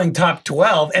least going top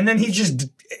 12, and then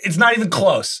it's not even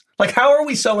close. Like, how are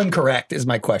we so incorrect is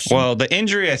my question. Well, the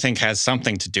injury, I think, has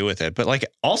something to do with it. But, like,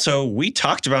 also, we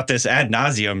talked about this ad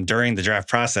nauseum during the draft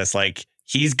process. Like,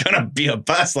 he's going to be a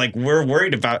bust. Like, we're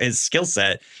worried about his skill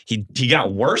set. He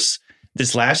got worse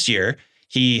this last year.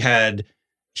 He had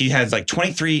like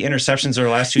 23 interceptions over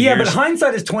the last 2 years. Yeah, but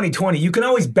hindsight is 2020. You can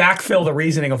always backfill the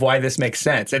reasoning of why this makes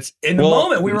sense. It's in the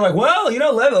moment we were like, well,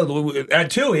 Levis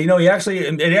at 2, it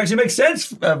actually makes sense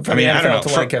for the NFL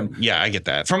to like him. Yeah, I get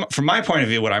that. From my point of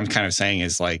view, what I'm kind of saying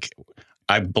is, like,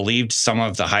 I believed some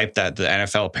of the hype that the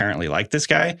NFL apparently liked this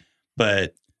guy,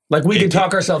 but like, we could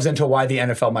talk ourselves into why the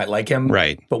NFL might like him,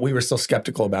 right? But we were still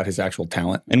skeptical about his actual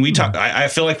talent. And I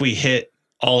feel like we hit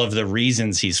all of the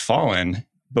reasons he's fallen.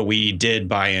 But we did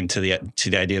buy into the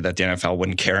idea that the NFL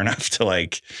wouldn't care enough to,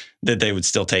 like, that they would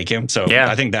still take him. So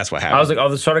I think that's what happened. I was like, oh,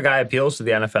 this sort of guy appeals to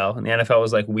the NFL. And the NFL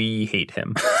was like, we hate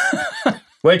him.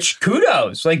 Which,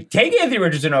 kudos. Like, take Anthony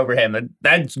Richardson over him.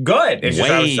 That's good. It's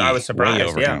just I was surprised. Way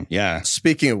over him. Yeah.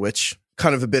 Speaking of which,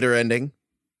 kind of a bitter ending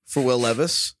for Will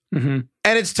Levis. Mm-hmm.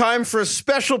 And it's time for a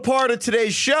special part of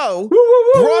today's show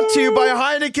brought to you by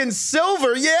Heineken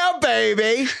Silver. Yeah,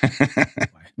 baby.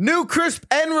 New, crisp,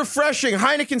 and refreshing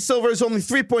Heineken Silver is only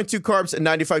 3.2 carbs and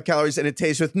 95 calories, and it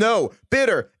tastes with no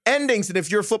bitter endings. And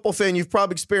if you're a football fan, you've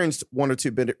probably experienced 1 or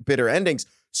 2 bitter endings.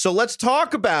 So let's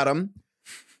talk about them,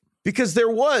 because there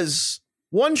was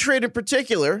one trade in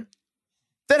particular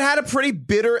that had a pretty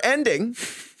bitter ending.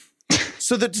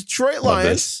 So the Detroit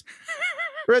Lions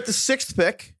are at the 6th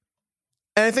pick,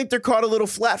 and I think they're caught a little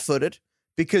flat-footed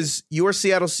because your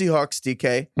Seattle Seahawks,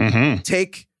 DK,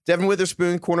 take Devin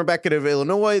Witherspoon, cornerback out of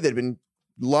Illinois.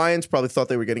 Lions probably thought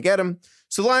they were going to get him.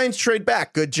 So the Lions trade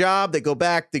back. Good job. They go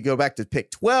back to pick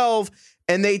 12,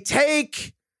 and they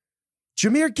take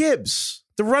Jahmyr Gibbs,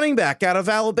 the running back out of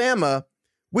Alabama,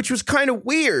 which was kind of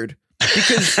weird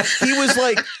because he was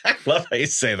like, I love how you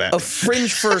say that, a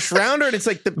fringe first rounder. And it's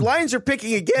like the Lions are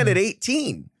picking again at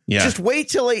 18. Yeah. Just wait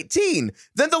till 18.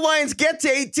 Then the Lions get to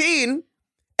 18,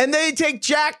 and they take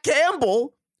Jack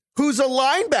Campbell, who's a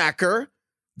linebacker.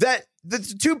 That the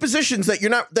 2 positions that you're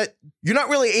not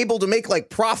really able to make like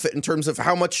profit in terms of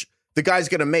how much the guy's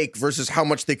going to make versus how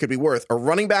much they could be worth. A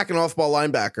running back and off-ball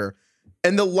linebacker.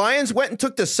 And the Lions went and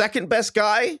took the second best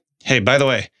guy. Hey, by the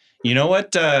way, you know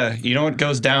what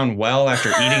goes down well after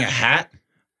eating a hat?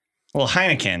 Well,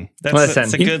 Heineken.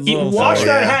 That's a good little... Wash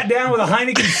that hat down with a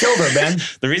Heineken Silver, Ben.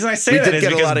 The reason I say that is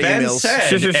because Ben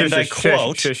said, and I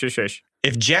quote,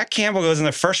 if Jack Campbell goes in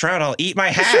the first round, I'll eat my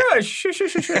hat.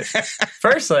 Shush.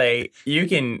 Firstly, you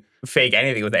can fake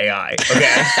anything with AI.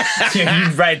 Okay, you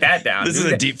write that down. This is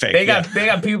a deep fake. They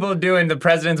got people doing the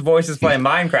president's voices playing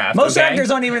Minecraft. Most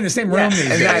actors aren't even in the same room these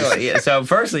days. Exactly. Yeah. So,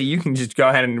 firstly, you can just go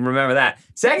ahead and remember that.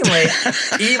 Secondly,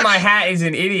 eat my hat is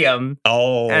an idiom,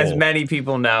 as many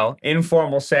people know.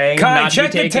 Informal saying. Kai,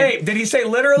 check the tape. Did he say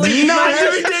literally? Not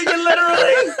to be taken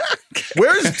literally.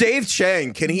 Where's Dave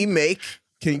Chang? Can we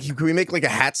make like a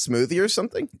hat smoothie or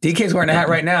something? DK's wearing a hat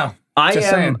right now. I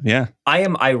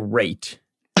am irate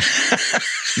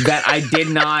that I did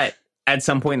not at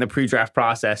some point in the pre-draft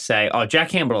process say, oh, Jack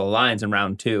Campbell to the Lions in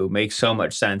round 2 makes so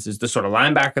much sense. It's the sort of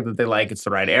linebacker that they like. It's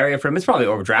the right area for him. It's probably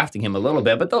overdrafting him a little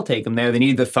bit, but they'll take him there. They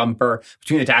need the thumper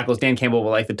between the tackles. Dan Campbell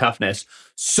will like the toughness,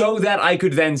 so that I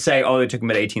could then say, oh, they took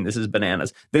him at 18. This is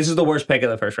bananas. This is the worst pick of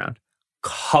the first round.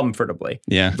 Comfortably.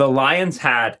 Yeah. The Lions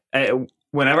had...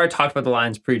 whenever I talked about the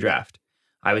Lions pre-draft,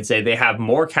 I would say they have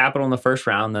more capital in the first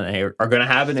round than they are going to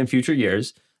have it in future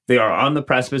years. They are on the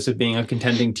precipice of being a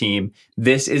contending team.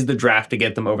 This is the draft to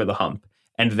get them over the hump.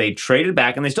 And they traded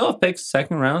back, and they still have picks,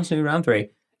 second round, so round 3,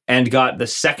 and got the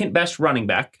second best running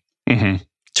back.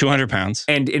 200 pounds.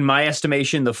 And in my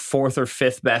estimation, the 4th or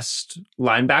 5th best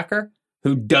linebacker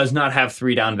who does not have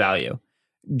 3-down value.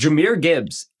 Jahmyr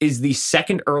Gibbs is the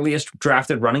second earliest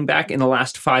drafted running back in the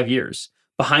last 5 years,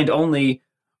 behind only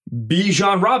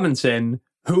Bijan Robinson,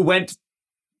 who went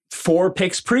 4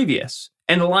 picks previous.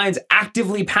 And the Lions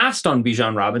actively passed on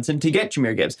Bijan Robinson to get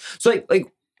Jahmyr Gibbs. So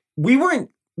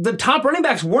the top running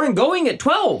backs weren't going at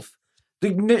 12.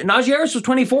 Najee Harris was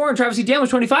 24 and Travis Etienne was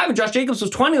 25 and Josh Jacobs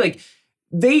was 20.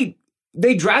 They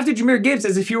drafted Jahmyr Gibbs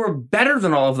as if he were better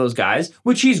than all of those guys,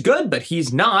 which he's good, but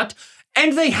he's not.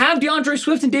 And they have DeAndre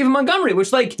Swift and David Montgomery,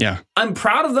 which I'm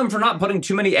proud of them for not putting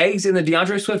too many eggs in the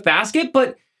DeAndre Swift basket,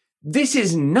 but this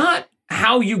is not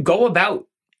how you go about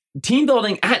team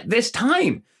building at this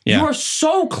time. Yeah. You are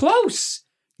so close.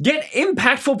 Get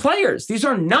impactful players. These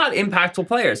are not impactful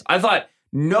players. I thought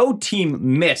no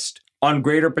team missed on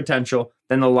greater potential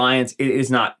than the Lions. It is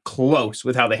not close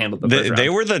with how they handled the first round. They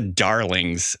were the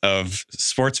darlings of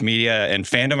sports media and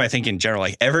fandom, I think, in general.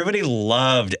 Everybody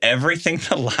loved everything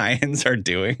the Lions are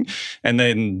doing. And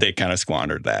then they kind of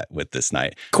squandered that with this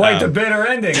night. Quite the bitter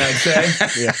ending, I'd say.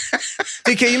 Yeah.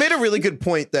 DK, you made a really good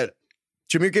point that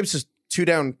Jahmyr Gibbs is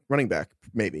 2-down running back,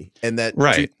 maybe. And that,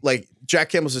 Jack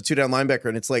Campbell's a 2-down linebacker.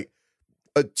 And it's a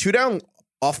 2-down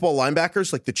off-ball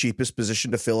linebackers the cheapest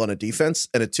position to fill on a defense,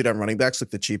 and a 2-down running backs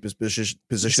the cheapest position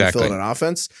to fill on an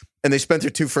offense. And they spent their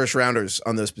 2 first-rounders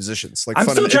on those positions. I'm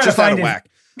still trying to find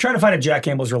if Jack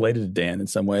Campbell's related to Dan in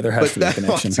some way. There has to be a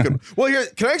connection. Well, here,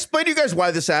 can I explain to you guys why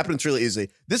this happened? It's really easy.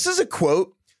 This is a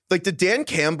quote, the Dan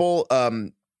Campbell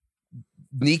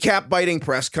kneecap-biting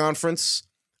press conference,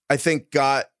 I think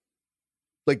got,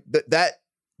 that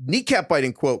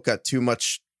kneecap-biting quote got too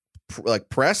much,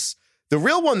 press. The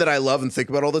real one that I love and think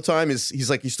about all the time is he's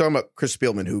talking about Chris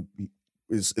Spielman, who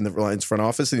is in the Lions front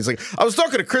office. And he's like, I was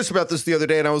talking to Chris about this the other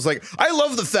day, and I was like, I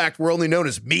love the fact we're only known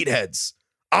as meatheads.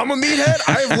 I'm a meathead.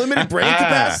 I have limited brain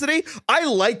capacity. I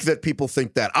like that people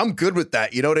think that. I'm good with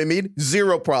that. You know what I mean?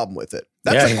 Zero problem with it.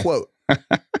 That's a quote.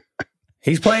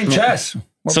 He's playing chess.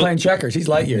 We're playing checkers. He's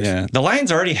light years. Yeah. The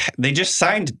Lions they just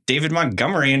signed David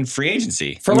Montgomery in free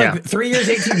agency. For 3 years,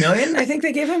 $18 million, I think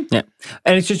they gave him. Yeah.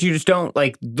 And it's just, you just don't,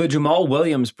 the Jamal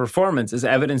Williams performance is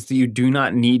evidence that you do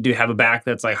not need to have a back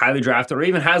that's highly drafted or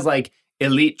even has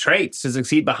elite traits to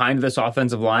succeed behind this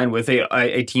offensive line with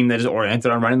a team that is oriented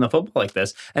on running the football like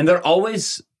this. And they're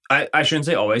always, I shouldn't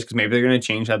say always, because maybe they're going to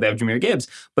change how they have Jahmyr Gibbs,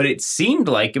 but it seemed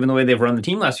given the way they've run the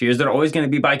team last few years, they're always going to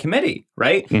be by committee,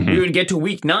 right? We would get to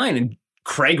week 9 and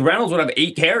Craig Reynolds would have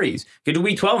 8 carries. Get to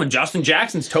week 12 and Justin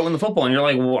Jackson's toting the football. And you're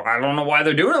like, well, I don't know why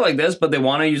they're doing it like this, but they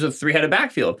want to use a 3-headed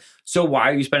backfield. So why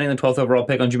are you spending the 12th overall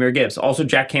pick on Jahmyr Gibbs? Also,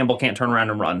 Jack Campbell can't turn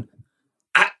around and run.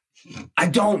 I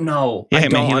don't know. Yeah, he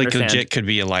legit could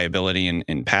be a liability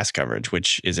in pass coverage,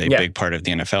 which is a big part of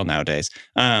the NFL nowadays.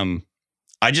 To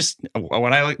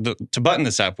button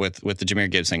this up with the Jahmyr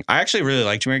Gibbs thing, I actually really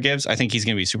like Jahmyr Gibbs. I think he's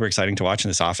going to be super exciting to watch in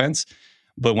this offense.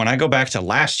 But when I go back to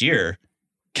last year,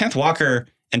 Kenneth Walker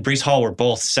and Breece Hall were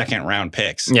both second-round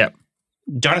picks. Yep.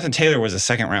 Jonathan Taylor was a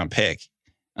second-round pick.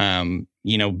 I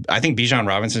think Bijan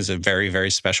Robinson is a very, very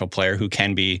special player who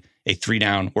can be a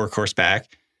 3-down workhorse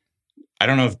back. I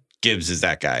don't know if Gibbs is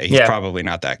that guy. He's probably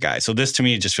not that guy. So this, to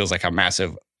me, just feels like a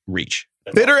massive reach.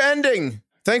 Bitter ending.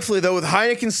 Thankfully, though, with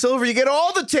Heineken Silver, you get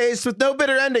all the taste with no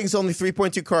bitter endings. Only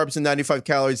 3.2 carbs and 95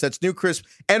 calories. That's new, crisp,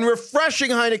 and refreshing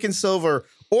Heineken Silver.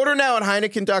 Order now at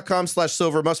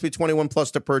Heineken.com/silver. Must be 21 plus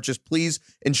to purchase. Please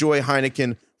enjoy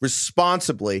Heineken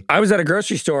responsibly. I was at a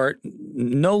grocery store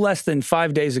no less than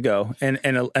 5 days ago, and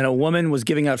a woman was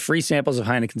giving out free samples of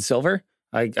Heineken Silver.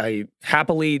 I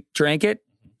happily drank it.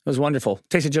 It was wonderful.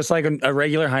 Tasted just like a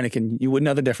regular Heineken. You wouldn't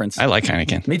know the difference. I like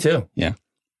Heineken. Me too. Yeah.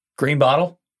 Green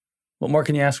bottle. What more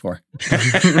can you ask for?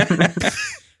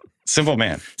 Simple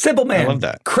man. Simple man. I love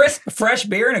that. Crisp, fresh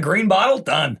beer in a green bottle.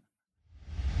 Done.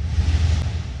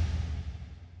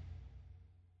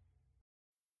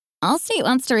 Allstate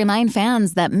wants to remind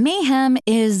fans that mayhem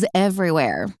is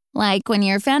everywhere. Like when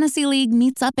your fantasy league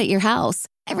meets up at your house.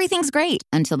 Everything's great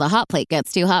until the hot plate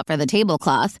gets too hot for the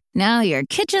tablecloth. Now your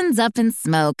kitchen's up in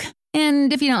smoke.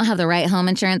 And if you don't have the right home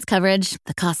insurance coverage,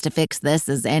 the cost to fix this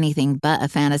is anything but a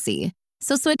fantasy.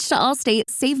 So switch to Allstate,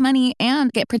 save money,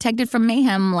 and get protected from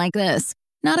mayhem like this.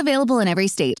 Not available in every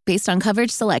state based on coverage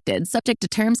selected, subject to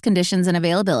terms, conditions, and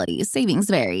availability.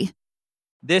 Savings vary.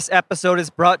 This episode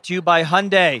is brought to you by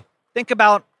Hyundai. Think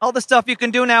about all the stuff you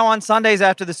can do now on Sundays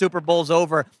after the Super Bowl's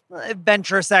over.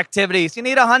 Adventurous activities. You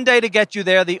need a Hyundai to get you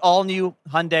there. The all-new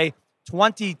Hyundai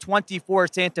 2024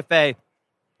 Santa Fe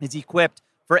is equipped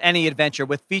for any adventure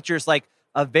with features like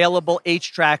available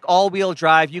H-Track, all-wheel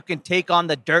drive. You can take on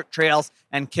the dirt trails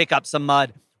and kick up some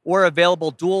mud. Or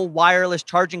available dual wireless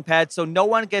charging pads so no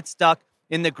one gets stuck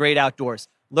in the great outdoors.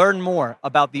 Learn more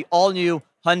about the all-new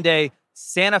Hyundai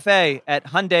Santa Fe at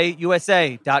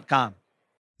HyundaiUSA.com.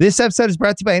 This episode is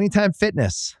brought to you by Anytime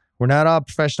Fitness. We're not all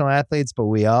professional athletes, but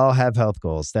we all have health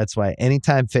goals. That's why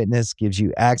Anytime Fitness gives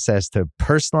you access to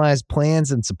personalized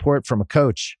plans and support from a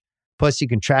coach. Plus, you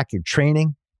can track your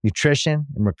training, nutrition,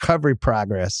 and recovery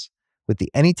progress with the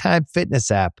Anytime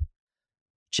Fitness app,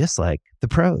 just like the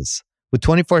pros. With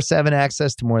 24/7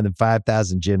 access to more than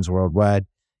 5,000 gyms worldwide,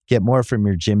 get more from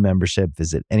your gym membership.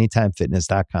 Visit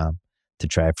anytimefitness.com to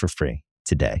try it for free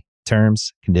today.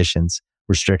 Terms, conditions,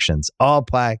 restrictions all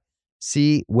apply.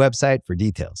 See website for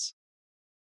details.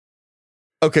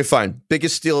 Okay, fine.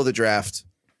 Biggest steal of the draft.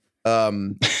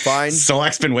 Fine.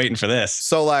 Solak's been waiting for this.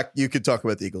 Solak, you could talk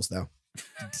about the Eagles now.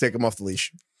 Take them off the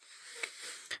leash.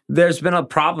 There's been a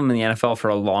problem in the NFL for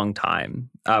a long time,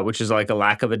 which is like a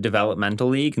lack of a developmental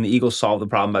league. And the Eagles solved the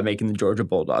problem by making the Georgia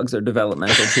Bulldogs their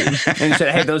developmental team. And they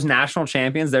said, hey, those national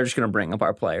champions, they're just going to bring up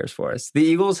our players for us. The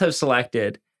Eagles have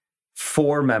selected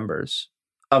 4 members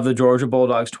of the Georgia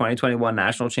Bulldogs 2021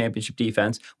 National Championship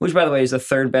defense, which, by the way, is the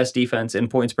 3rd best defense in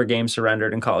points per game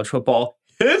surrendered in college football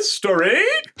history.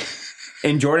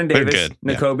 In Jordan Davis,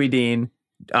 Nakobe Dean,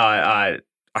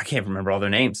 I can't remember all their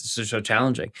names. This is so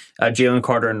challenging. Jalen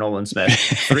Carter and Nolan Smith.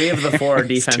 3 of the 4 are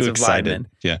defensive linemen.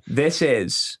 Yeah. This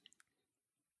is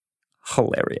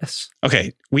hilarious.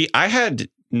 Okay. I had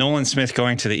Nolan Smith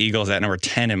going to the Eagles at number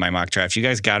 10 in my mock draft. You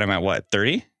guys got him at what,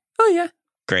 30? Oh, yeah.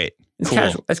 Great. It's cool.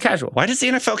 casual. It's casual. Why does the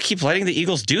NFL keep letting the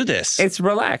Eagles do this? It's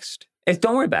relaxed.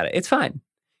 Don't worry about it. It's fine.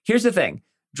 Here's the thing.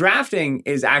 Drafting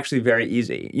is actually very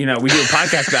easy. You know, we do a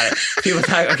podcast about it. People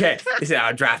talk, okay, they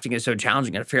say, drafting is so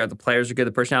challenging. Got to figure out the players are good,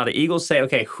 the personality. Eagles say,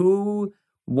 okay, who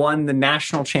won the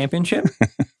national championship?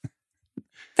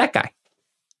 That guy.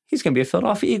 He's going to be a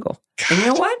Philadelphia Eagle. God. And you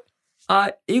know what?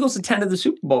 Eagles attended the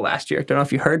Super Bowl last year. Don't know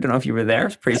if you heard. Don't know if you were there.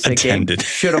 It's a pretty sick game.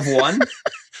 Should have won.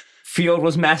 Field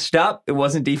was messed up. It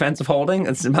wasn't defensive holding.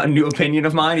 It's a new opinion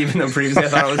of mine, even though previously I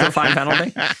thought it was a fine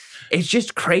penalty. It's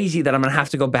just crazy that I'm going to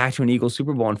have to go back to an Eagles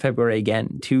Super Bowl in February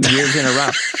again, 2 years in a row.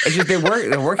 It's just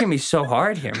they're working me so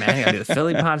hard here, man. I got to do the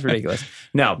Philly pod's ridiculous.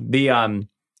 No, the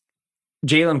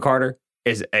Jalen Carter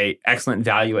is a excellent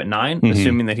value at 9,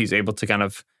 assuming that he's able to kind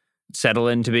of settle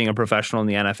into being a professional in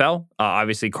the NFL.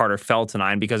 Obviously, Carter fell to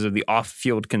 9 because of the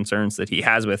off-field concerns that he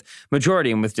has with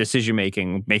majority and with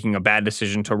decision-making, making a bad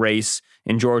decision to race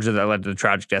in Georgia that led to the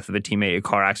tragic death of a teammate, a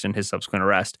car accident, his subsequent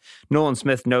arrest. Nolan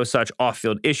Smith, no such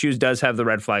off-field issues, does have the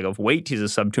red flag of weight. He's a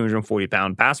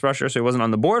sub-240-pound pass rusher, so he wasn't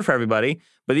on the board for everybody,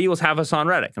 but the Eagles have Hassan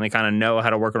Reddick, and they kind of know how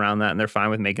to work around that, and they're fine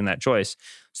with making that choice.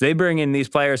 So they bring in these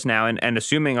players now, and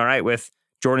assuming, all right, with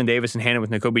Jordan Davis in hand and with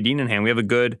Nakobe Dean in hand, we have a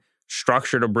good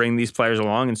structure to bring these players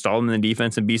along, install them in the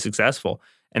defense, and be successful.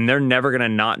 And they're never going to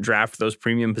not draft those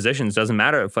premium positions. Doesn't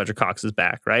matter if Fletcher Cox is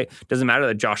back, right? Doesn't matter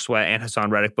that Josh Sweat and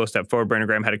Hassan Reddick both stepped forward. Brandon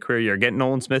Graham had a career year. Get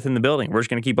Nolan Smith in the building. We're just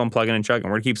going to keep on plugging and chugging.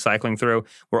 We're going to keep cycling through.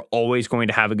 We're always going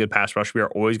to have a good pass rush. We are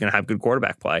always going to have good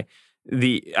quarterback play.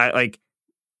 The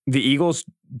Eagles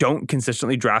don't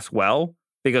consistently draft well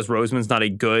because Roseman's not a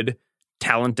good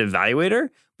talent evaluator,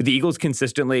 but the Eagles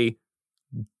consistently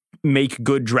make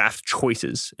good draft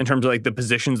choices in terms of like the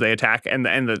positions they attack and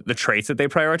the traits that they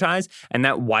prioritize, and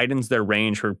that widens their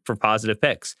range for positive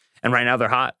picks. And right now they're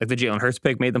hot. Like the Jalen Hurts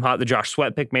pick made them hot. The Josh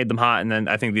Sweat pick made them hot. And then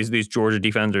I think these Georgia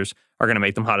defenders are going to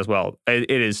make them hot as well.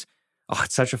 It's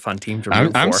such a fun team to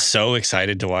root for. I'm so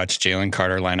excited to watch Jalen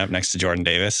Carter line up next to Jordan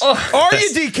Davis. Are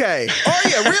you, DK? Are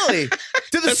you really?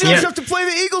 Do the Steelers have to play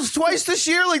the Eagles twice this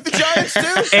year, like the Giants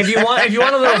do? If you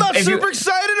want a little, I'm not super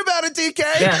excited about it, DK.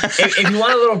 Yeah, if you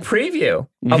want a little preview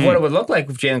of what it would look like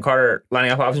with Jalen Carter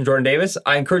lining up opposite Jordan Davis,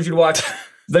 I encourage you to watch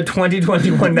the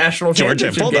 2021 National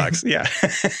Georgia Championship Bulldogs. game. Yeah.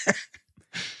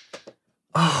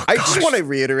 I just want to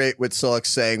reiterate what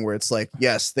Sulek's saying, where it's like,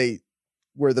 yes, they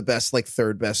were the best, like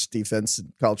 3rd best defense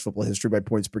in college football history by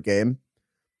points per game.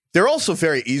 They're also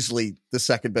very easily the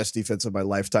 2nd best defense of my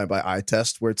lifetime by eye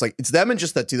test, where it's like, it's them and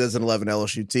just that 2011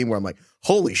 LSU team where I'm like,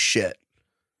 holy shit.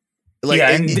 Like,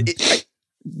 yeah,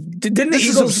 didn't the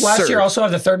Eagles last year also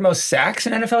have the 3rd most sacks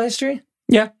in NFL history?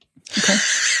 Yeah. Okay.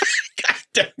 God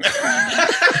damn it.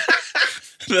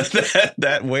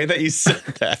 that way that you said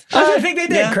that. I think they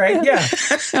did, Craig. Yeah.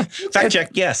 Fact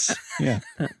check, yes. Yeah.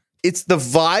 it's the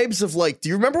vibes of like, do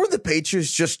you remember when the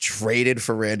Patriots just traded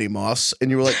for Randy Moss and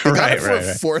you were like, they got it for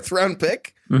a fourth round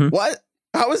pick? What?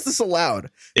 How is this allowed?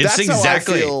 It's That's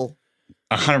exactly how I feel.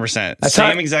 100%.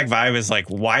 Same exact vibe is like,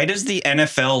 why does the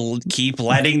NFL keep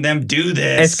letting them do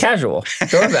this? It's casual.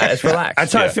 Go with that. It's relaxed.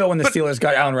 That's how I feel when the Steelers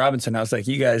got Allen Robinson. I was like,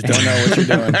 you guys don't know what you're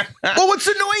doing. Well, what's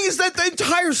annoying is that the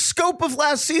entire scope of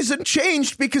last season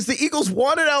changed because the Eagles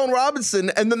wanted Allen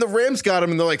Robinson and then the Rams got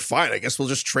him and they're like, fine, I guess we'll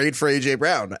just trade for A.J.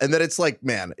 Brown. And then it's like,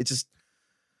 man, it just,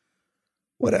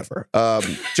 whatever.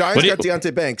 Giants got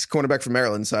Deonte Banks, cornerback from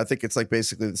Maryland, so I think it's like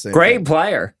basically the same Great thing.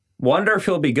 player. Wonder if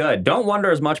he'll be good. Don't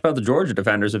wonder as much about the Georgia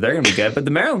defenders if they're going to be good, but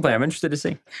the Maryland player, I'm interested to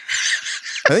see.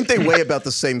 I think they weigh about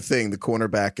the same thing, the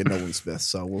cornerback and Nolan Smith,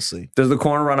 so we'll see. Does the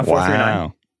corner run a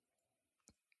 4.39?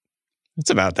 It's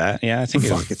about that. Yeah, I think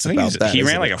it's about that. He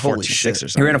ran like a Holy 4.26 shit. or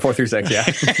something. He ran a 4.36, yeah.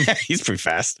 He's pretty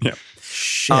fast. Yeah.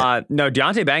 Shit. No,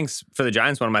 Deonte Banks for the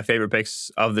Giants, one of my favorite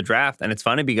picks of the draft. And it's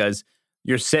funny because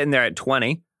you're sitting there at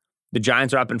 20. The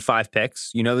Giants are up in 5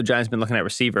 picks. You know the Giants have been looking at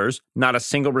receivers. Not a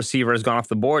single receiver has gone off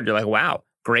the board. You're like, wow,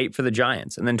 great for the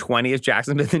Giants. And then 20 is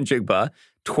Jackson Smith and Jigba.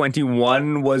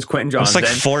 21 was Quentin Johnson.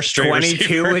 It's like 4 straight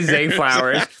 22 was Zay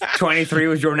Flowers. 23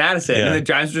 was Jordan Addison. Yeah. And the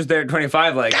Giants were just there at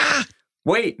 25 like,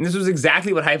 wait. And this was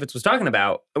exactly what Heifetz was talking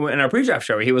about in our pre-draft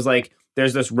show. He was like,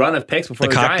 there's this run of picks before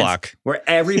the cock Giants block. where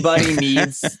everybody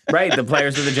needs, the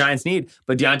players that the Giants need.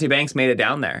 But Deonte Banks made it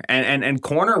down there. And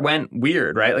corner went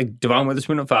weird, right? Like Devon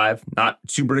Witherspoon at 5, not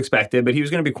super expected, but he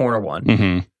was going to be corner 1.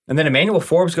 Mm-hmm. And then Emmanuel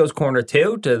Forbes goes corner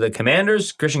 2 to the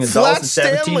Commanders. Christian Gonzalez at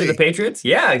 17 to the Patriots.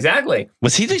 Yeah, exactly.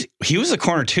 Was he was a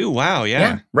corner too? Wow,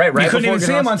 yeah. Right. You couldn't even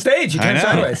see him on stage. He turned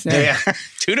sideways. Yeah.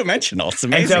 2-dimensional. It's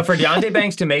amazing. And so for Deonte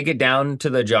Banks to make it down to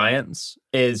the Giants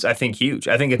is, I think, huge.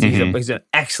 I think he's an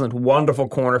excellent, wonderful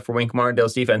corner for Wink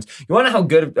Martindale's defense. You want to know how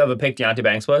good of a pick Deonte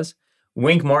Banks was?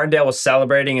 Wink Martindale was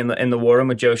celebrating in the war room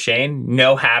with Joe Shane,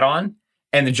 no hat on,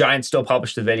 and the Giants still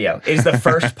published the video. It is the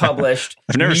first published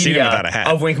I've never seen him without a hat.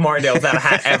 of Wink Martindale without a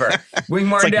hat ever. Wink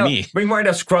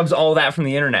Martindale scrubs all that from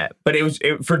the internet. But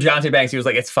for Deonte Banks, he was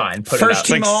like, it's fine. Put First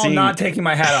it up. team all, not taking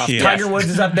my hat off. Yeah. Tiger Woods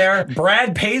is up there.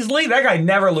 Brad Paisley, that guy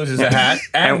never loses a hat.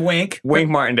 And Wink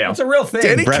Martindale. It's a real thing.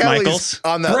 Danny Brett Kelly's Michaels.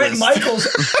 on that Brett list. Michaels,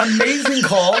 amazing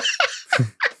call.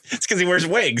 It's because he wears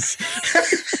wigs.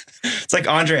 It's like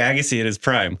Andre Agassi at his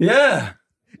prime. Yeah.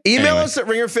 Email Anyway. us at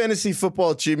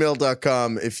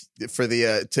ringerfantasyfootball@gmail.com for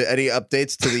the to any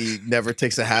updates to the never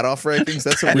takes a hat off rankings.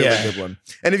 That's a really good one.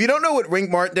 And if you don't know what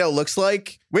Wink Martindale looks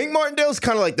like, Wink Martindale's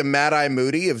kind of like the Mad Eye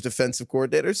Moody of defensive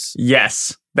coordinators.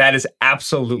 Yes, that is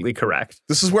absolutely correct.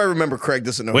 This is where I remember Craig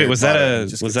doesn't know. Wait, Harry was Potter. that He a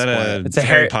just was gets that quiet. a It's a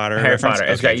Harry Potter Harry reference?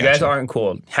 Potter. Okay, You guys gotcha. aren't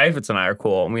cool. Heifetz and I are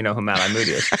cool, and we know who Mad Eye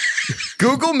Moody is.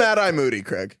 Google Mad Eye Moody,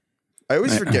 Craig. I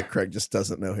always forget Craig just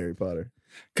doesn't know Harry Potter.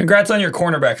 Congrats on your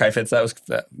cornerback, Heifetz. That was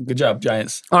good job,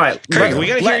 Giants. All right, Craig, we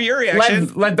got to hear your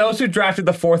reaction. Let those who drafted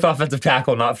the 4th offensive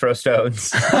tackle not throw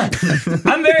stones.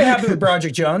 I'm very happy with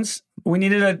Broderick Jones. We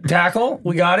needed a tackle.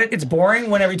 We got it. It's boring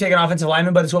whenever you take an offensive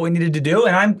lineman, but it's what we needed to do.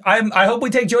 And I hope we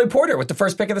take Joey Porter with the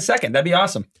first pick of the second. That'd be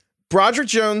awesome. Broderick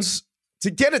Jones,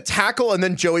 to get a tackle and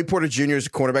then Joey Porter Jr. as a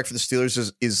cornerback for the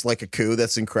Steelers is like a coup.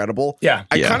 That's incredible. Yeah.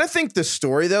 I kind of think the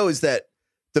story, though, is that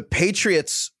the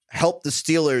Patriots helped the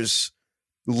Steelers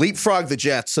leapfrog the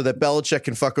Jets so that Belichick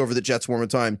can fuck over the Jets one more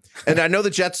time. And I know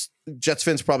the Jets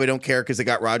fans probably don't care because they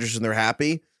got Rodgers and they're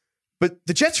happy, but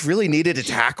the Jets really needed a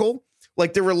tackle.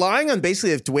 Like they're relying on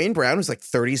basically if Dwayne Brown who's like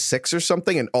 36 or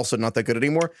something and also not that good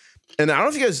anymore. And I don't know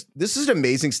if you guys, this is an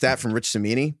amazing stat from Rich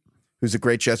Cimini, who's a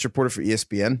great Jets reporter for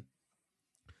ESPN.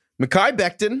 Mekhi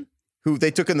Becton, who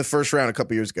they took in the first round a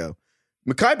couple years ago.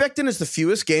 Mekhi Becton is the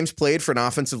fewest games played for an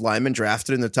offensive lineman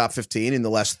drafted in the top 15 in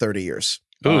the last 30 years.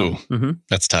 Ooh,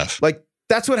 that's tough. Like,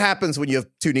 that's what happens when you have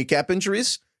 2 kneecap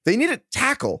injuries. They need a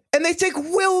tackle, and they take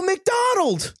Will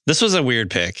McDonald. This was a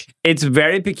weird pick. It's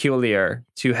very peculiar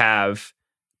to have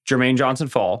Jermaine Johnson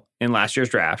fall in last year's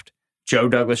draft, Joe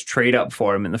Douglas trade up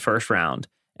for him in the first round,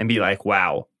 and be like,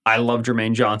 wow, I love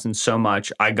Jermaine Johnson so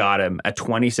much. I got him at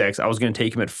 26. I was going to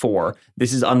take him at 4.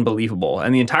 This is unbelievable.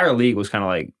 And the entire league was kind of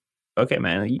like, okay,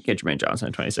 man, you can get Jermaine Johnson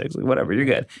at 26. Like, whatever, you're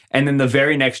good. And then the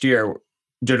very next year,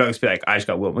 Joe Douglas be like, I just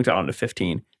got Will McDonald at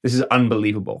 15. This is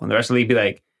unbelievable. And the rest of the league be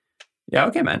like, yeah,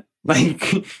 okay, man.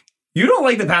 Like, you don't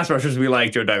like the pass rushers we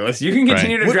like, Joe Douglas. You can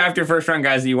continue to draft your first round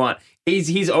guys that you want.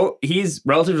 He's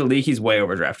relative to the league, he's way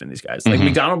overdrafting these guys. Like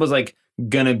McDonald was like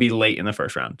gonna be late in the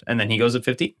first round, and then he goes at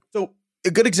 15. So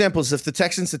a good example is if the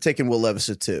Texans had taken Will Levis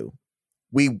at 2,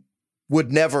 we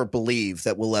would never believe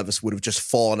that Will Levis would have just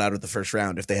fallen out of the first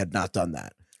round if they had not done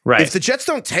that. Right. If the Jets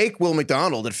don't take Will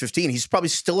McDonald at 15, he's probably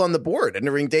still on the board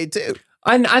entering day 2.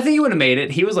 I think he would have made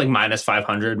it. He was like minus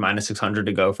 500, minus 600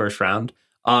 to go first round.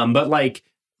 But like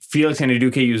Felix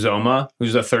Anudike-Uzomah,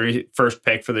 who's the 31st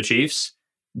pick for the Chiefs,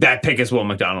 that pick is Will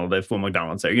McDonald if Will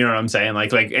McDonald's there. You know what I'm saying?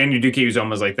 Like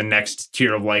Anudike-Uzomah is like the next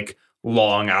tier of like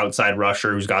long outside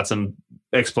rusher who's got some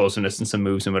explosiveness and some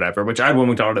moves and whatever, which I had Will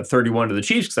McDonald at 31 to the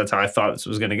Chiefs because that's how I thought this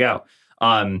was going to go.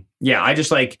 I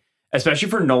just like, especially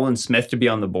for Nolan Smith to be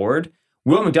on the board,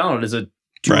 Will McDonald is a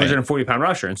 240-pound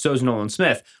rusher, and so is Nolan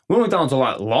Smith. Will McDonald's a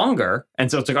lot longer,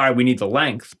 and so it's like, all right, we need the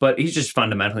length, but he's just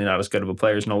fundamentally not as good of a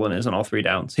player as Nolan is on all three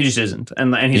downs. He just isn't,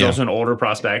 and he's also an older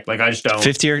prospect. Like I just don't.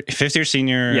 50-year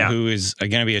senior who is going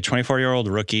to be a 24-year-old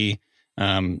rookie.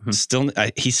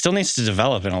 He still needs to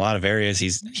develop in a lot of areas.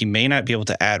 He may not be able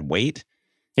to add weight.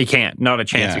 He can't. Not a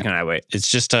chance he can add weight. It's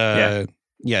just it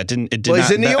did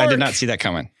he's in New York. I did not see that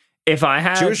coming. If I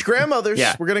had Jewish grandmothers,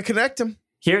 we're going to connect him.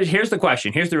 Here's the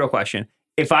question. Here's the real question.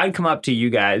 If I'd come up to you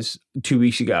guys 2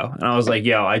 weeks ago and I was like,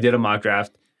 yo, I did a mock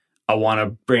draft. I want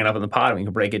to bring it up in the pod and we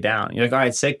can break it down. You're like, all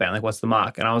right, sick, man. Like, what's the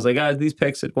mock? And I was like, these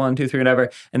picks at 1, 2, 3, whatever.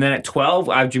 And then at 12,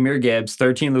 I have Jahmyr Gibbs,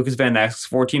 13, Lucas Van Ness,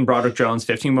 14, Broderick Jones,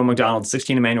 15, Will McDonald,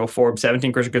 16, Emmanuel Forbes,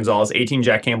 17, Christian Gonzalez, 18,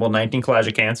 Jack Campbell, 19,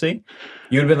 Kalijah Cansey.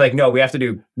 You would have been like, no, we have to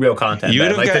do real content.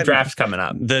 Like the draft's coming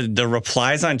up. The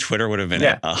replies on Twitter would have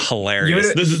been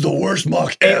hilarious. This is the worst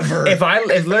mock ever. If I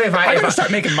gotta start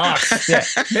making mocks.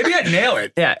 Maybe I'd nail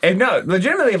it. Yeah.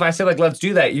 Legitimately, if I said like, let's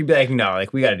do that, you'd be like, no,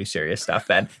 like we got to do serious stuff,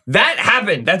 Ben. That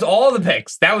happened. That's all the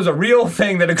picks. That was a real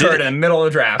thing that occurred in the middle of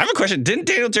the draft. I have a question. Didn't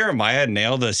Daniel Jeremiah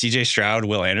nail the CJ Stroud,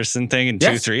 Will Anderson thing in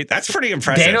 2-3? That's pretty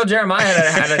impressive. Daniel Jeremiah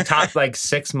had a top like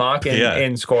 6 mock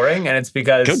in scoring, and it's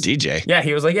because go DJ. Yeah,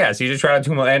 he was like, CJ Stroud,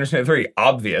 2, Will Anderson at 3,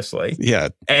 obviously. Yeah,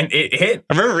 and it hit.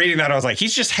 I remember reading that. I was like,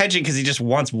 he's just hedging because he just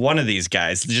wants one of these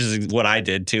guys. Just what I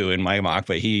did too in my mock,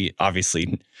 but he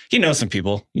obviously knows some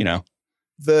people. You know,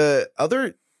 the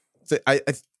other,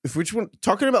 if we're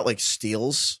talking about like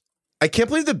steals. I can't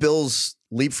believe the Bills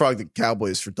leapfrogged the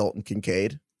Cowboys for Dalton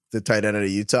Kincaid, the tight end out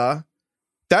of Utah.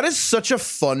 That is such a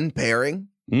fun pairing.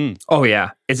 Oh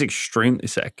yeah, it's extremely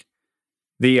sick.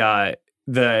 The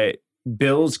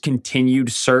Bills'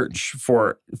 continued search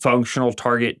for functional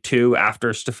target 2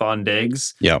 after Stephon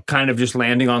Diggs, kind of just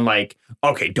landing on like,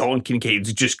 okay, Dalton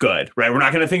Kincaid's just good, right? We're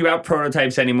not going to think about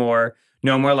prototypes anymore.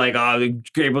 No more like,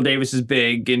 Gabriel Davis is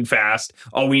big and fast.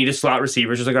 Oh, we need a slot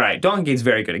receiver. Just like, all right, Dalton Kincaid's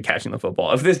very good at catching the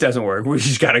football. If this doesn't work, we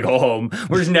just got to go home.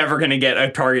 We're just never going to get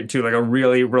a target to like a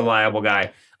really reliable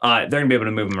guy. They're going to be able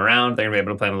to move him around. They're going to be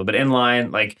able to play him a little bit in line.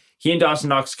 Like he and Dawson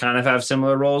Knox kind of have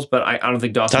similar roles, but I don't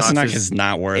think Dawson Knox is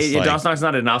not worth. Dawson Knox is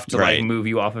not enough to like move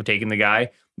you off of taking the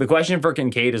guy. The question for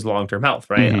Kincaid is long-term health,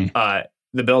 right? Mm-hmm.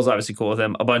 The Bills obviously cool with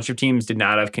him. A bunch of teams did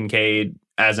not have Kincaid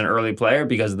as an early player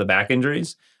because of the back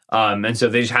injuries. And so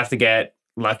they just have to get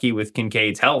lucky with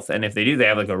Kincaid's health. And if they do, they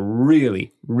have like a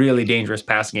really, really dangerous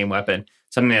passing game weapon,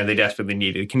 something that they desperately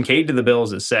needed. Kincaid to the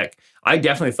Bills is sick. I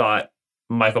definitely thought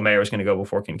Michael Mayer was going to go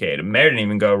before Kincaid. Mayer didn't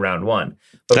even go round 1.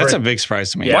 But that's a big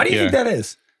surprise to me. Yeah. Why do you think that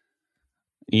is?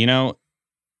 You know,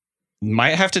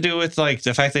 might have to do with like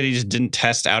the fact that he just didn't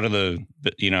test out of the,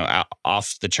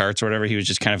 off the charts or whatever. He was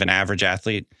just kind of an average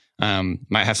athlete.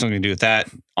 Might have something to do with that.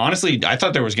 Honestly, I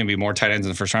thought there was going to be more tight ends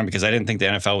in the first round because I didn't think the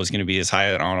NFL was going to be as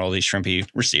high on all these shrimpy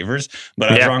receivers.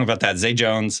 But I was wrong about that.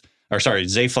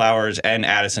 Zay Flowers and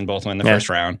Addison both went in the first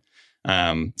round.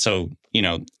 So,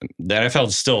 the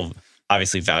NFL still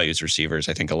obviously values receivers,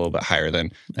 I think, a little bit higher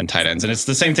than tight ends. And it's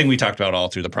the same thing we talked about all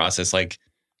through the process. Like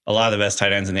a lot of the best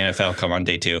tight ends in the NFL come on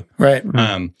day 2. Right.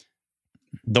 The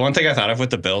one thing I thought of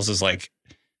with the Bills is like,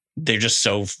 they're just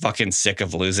so fucking sick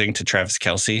of losing to Travis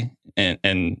Kelce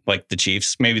and like the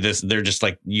Chiefs. Maybe they're just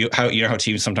like how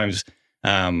teams sometimes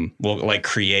will like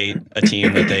create a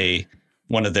team that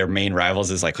one of their main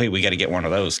rivals is like, hey, we got to get one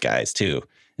of those guys too.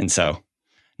 And so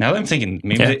now that I'm thinking,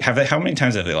 maybe how many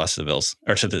times have they lost to the Bills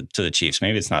or to the Chiefs?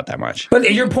 Maybe it's not that much.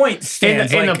 But your point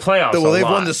stands in the playoffs. Well, they've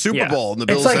won the Super Bowl, and the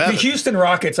Bills it's like haven't. The Houston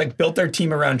Rockets like built their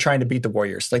team around trying to beat the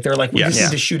Warriors. Like they're like, we just need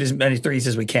to shoot as many threes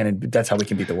as we can, and that's how we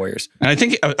can beat the Warriors. And I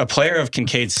think a player of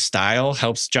Kincaid's style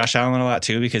helps Josh Allen a lot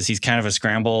too, because he's kind of a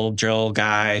scramble drill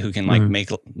guy who can like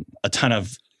make a ton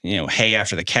of hay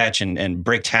after the catch and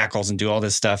break tackles and do all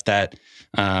this stuff that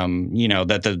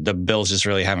that the Bills just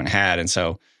really haven't had, and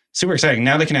so. Super exciting.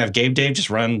 Now they can have Gabe Dave just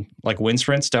run like wind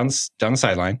sprints down the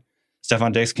sideline.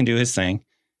 Stephon Diggs can do his thing.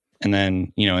 And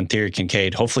then, in theory,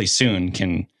 Kincaid hopefully soon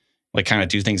can like kind of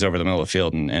do things over the middle of the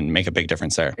field and make a big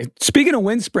difference there. Speaking of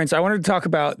wind sprints, I wanted to talk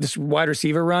about this wide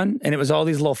receiver run, and it was all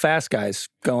these little fast guys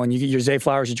going. You get your Zay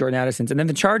Flowers, your Jordan Addisons, and then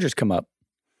the Chargers come up.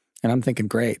 And I'm thinking,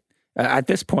 great. At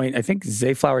this point, I think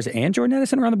Zay Flowers and Jordan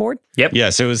Addison are on the board. Yep.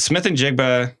 Yeah, so it was Smith and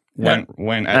Jigba,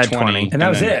 went at 20. And that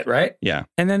was it, right? Yeah.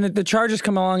 And then the Chargers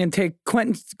come along and take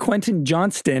Quentin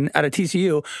Johnston out of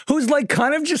TCU, who's like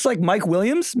kind of just like Mike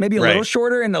Williams, maybe a little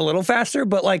shorter and a little faster,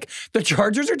 but like the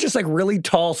Chargers are just like really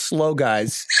tall, slow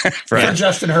guys for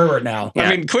Justin Herbert now.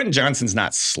 I mean, Quentin Johnston's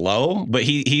not slow, but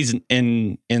he's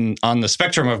in on the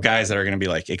spectrum of guys that are going to be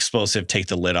like explosive, take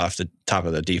the lid off the top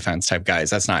of the defense type guys.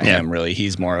 That's not him really.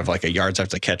 He's more of like a yards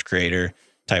after the catch creator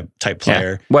type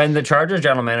player. Yeah. When the Chargers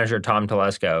general manager Tom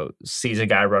Telesco sees a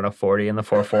guy run a 40 in the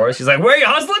 4.4s, he's like, "Where are you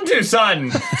hustling to,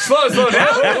 son? Slow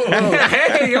down.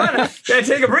 Hey, you gotta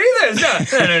take a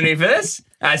breather. No need for this.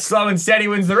 Slow and steady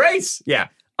wins the race." Yeah.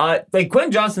 Like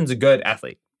Quentin Johnston's a good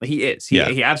athlete. He is.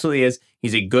 He absolutely is.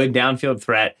 He's a good downfield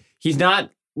threat. He's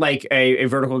not like a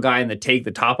vertical guy in the take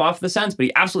the top off the sense, but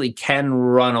he absolutely can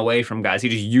run away from guys. He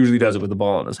just usually does it with the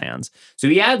ball in his hands. So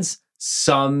he adds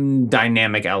some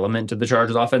dynamic element to the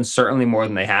Chargers offense, certainly more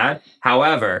than they had.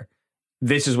 However,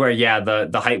 this is where,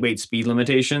 the height, weight, speed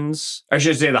limitations, I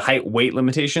should say the height, weight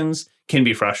limitations can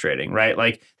be frustrating, right?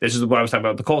 Like, this is what I was talking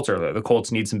about with the Colts earlier. The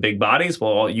Colts need some big bodies.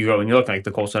 Well, you go and you look like the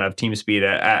Colts don't have team speed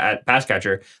at pass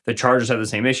catcher. The Chargers have the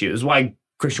same issue. This is why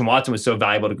Christian Watson was so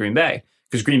valuable to Green Bay,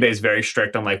 because Green Bay is very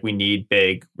strict on like, we need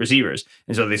big receivers.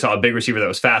 And so they saw a big receiver that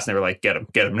was fast and they were like, get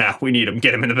him now. We need him,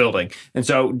 get him in the building. And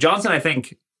so Johnson, I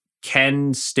think,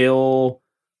 can still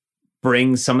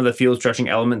bring some of the field stretching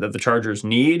element that the Chargers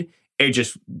need. It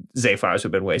just, Zay Flowers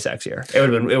would have been way sexier. It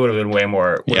would have been way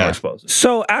more explosive.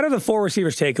 So out of the 4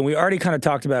 receivers taken, we already kind of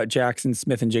talked about Jackson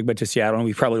Smith and Jigba to Seattle, and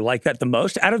we probably like that the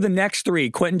most. Out of the next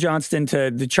 3, Quentin Johnston to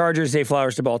the Chargers, Zay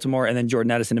Flowers to Baltimore, and then Jordan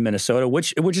Addison to Minnesota,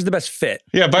 which is the best fit?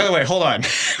 Yeah, by the way, hold on.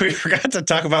 We forgot to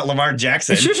talk about Lamar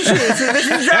Jackson. This is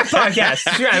a draft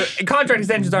podcast. Yeah, contract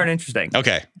extensions aren't interesting.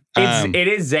 Okay. It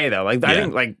is Zay though. Like I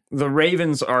think like the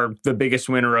Ravens are the biggest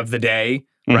winner of the day,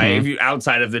 right? If you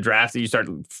outside of the draft, you start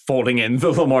folding in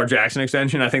the Lamar Jackson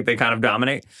extension, I think they kind of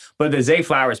dominate. But the Zay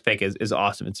Flowers pick is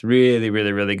awesome. It's really,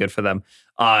 really, really good for them.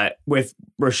 With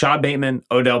Rashad Bateman,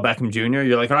 Odell Beckham Jr.,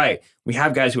 you're like, all right, we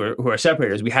have guys who are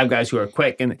separators. We have guys who are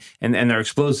quick and they're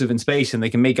explosive in space and they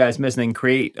can make guys miss and then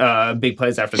create big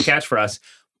plays after the catch for us.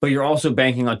 But you're also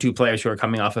banking on 2 players who are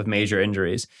coming off of major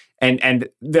injuries. And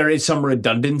there is some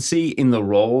redundancy in the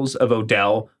roles of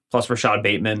Odell plus Rashad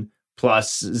Bateman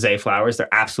plus Zay Flowers. There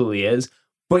absolutely is.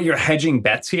 But you're hedging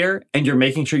bets here, and you're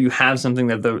making sure you have something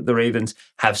that the Ravens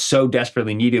have so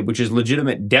desperately needed, which is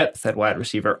legitimate depth at wide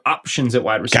receiver, options at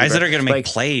wide receiver. Guys that are going to make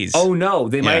plays. Oh, no.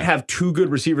 They might have 2 good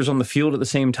receivers on the field at the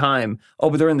same time. Oh,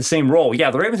 but they're in the same role.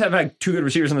 Yeah, the Ravens haven't had 2 good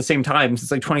receivers on the same time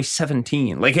since like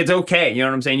 2017. Like, it's okay. You know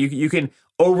what I'm saying? You can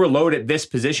overload at this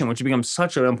position, which has become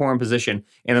such an important position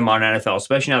in the modern NFL,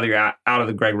 especially now that you're out of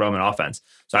the Greg Roman offense.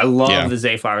 So I love the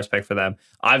Zay Flowers pick for them.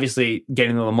 Obviously,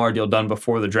 getting the Lamar deal done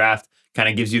before the draft kind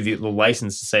of gives you the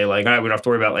license to say, like, all right, we don't have to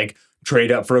worry about like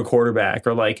trade up for a quarterback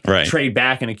or like trade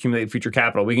back and accumulate future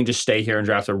capital. We can just stay here and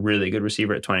draft a really good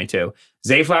receiver at 22.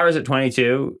 Zay Flowers at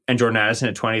 22 and Jordan Addison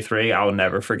at 23, I'll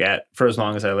never forget for as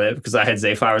long as I live, because I had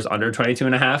Zay Flowers under 22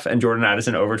 and a half and Jordan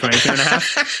Addison over 22 and a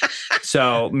half.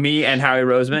 So me and Howie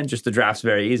Roseman, just the draft's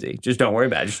very easy. Just don't worry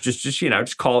about it.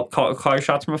 Just call your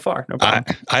shots from afar. No problem.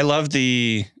 I love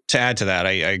to add to that.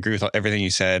 I agree with everything you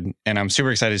said, and I'm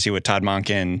super excited to see what Todd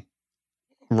Monken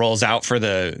rolls out for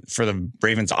the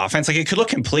Ravens offense. Like, it could look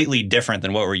completely different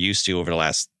than what we're used to over the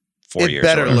last 4 years. It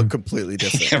better look completely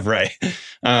different. Yeah, right.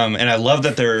 And I love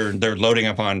that they're loading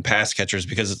up on pass catchers,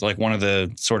 because it's like one of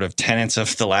the sort of tenets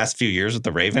of the last few years with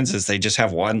the Ravens is they just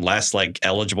have one less like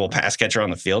eligible pass catcher on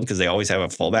the field because they always have a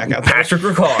fullback out there. Patrick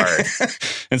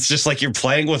Ricard. It's just like you're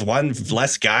playing with one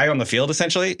less guy on the field,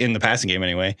 essentially, in the passing game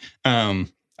anyway.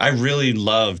 I really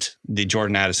loved the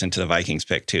Jordan Addison to the Vikings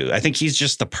pick too. I think he's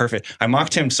just the perfect. I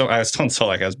mocked him, so I was telling Sol,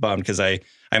 like, I was bummed because I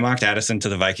mocked Addison to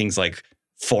the Vikings like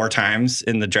 4 times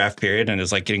in the draft period, and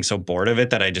was like getting so bored of it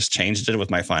that I just changed it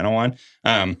with my final one.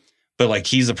 But like,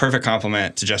 he's a perfect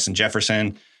complement to Justin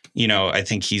Jefferson. You know, I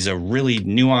think he's a really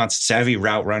nuanced, savvy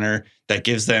route runner that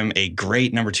gives them a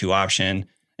great number 2 option.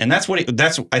 And that's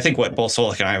I think what both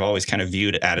Solik and I have always kind of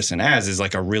viewed Addison as, is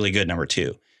like a really good number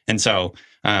 2. And so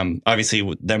obviously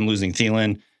with them losing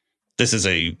Thielen, this is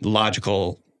a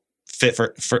logical fit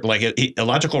for like a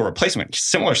logical replacement,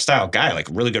 similar style guy, like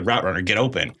really good route runner, get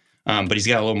open. But he's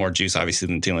got a little more juice obviously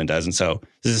than Thielen does. And so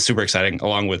this is super exciting.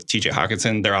 Along with TJ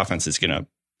Hawkinson, their offense is going to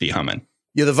be humming.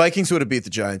 Yeah, the Vikings would have beat the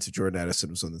Giants if Jordan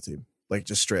Addison was on the team. Like,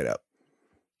 just straight up.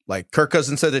 Like, Kirk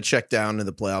Cousins said to check down in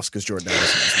the playoffs because Jordan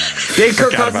Addison was not on the team. Did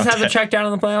Kirk Cousins have to check down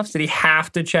in the playoffs? Did he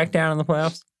have to check down in the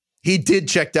playoffs? He did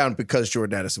check down because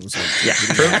Jordan Addison was on the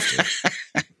team. Yeah,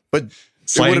 true. But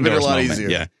it would have been a lot moment, easier.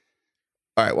 Yeah.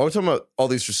 All right, while we're talking about all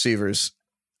these receivers,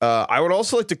 I would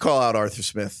also like to call out Arthur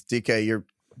Smith. DK,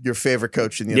 your favorite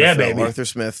coach in the NFL. baby. Arthur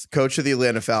Smith, coach of the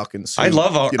Atlanta Falcons. I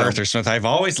love Arthur Smith. I've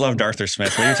always loved Arthur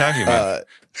Smith. What are you talking about?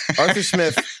 Arthur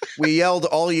Smith, we yelled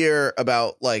all year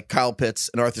about like Kyle Pitts,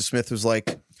 and Arthur Smith was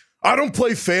like, I don't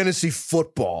play fantasy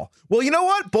football. Well, you know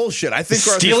what? Bullshit. I think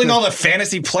Stealing all the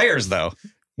fantasy players, though.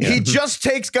 He just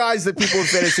takes guys that people in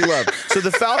fantasy love. So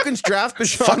the Falcons draft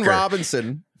Bijan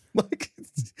Robinson.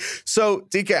 So,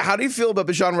 DK, how do you feel about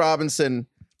Bijan Robinson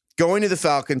going to the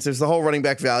Falcons? There's the whole running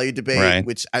back value debate,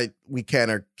 which we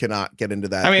can or cannot get into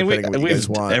that. I mean,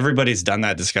 everybody's done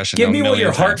that discussion. Give me what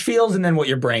your heart feels and then what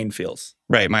your brain feels.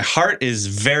 Right. My heart is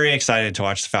very excited to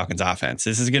watch the Falcons offense.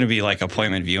 This is going to be like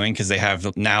appointment viewing because they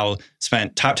have now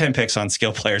spent top 10 picks on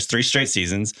skill players 3 straight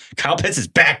seasons. Kyle Pitts is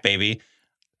back, baby.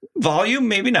 Volume,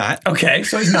 maybe not. Okay,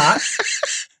 so he's not.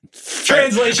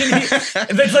 Translation,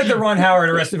 that's like the Ron Howard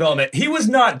Arrested Development. He was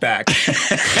not back.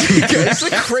 It's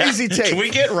a crazy take. Can we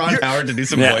get Ron Howard to do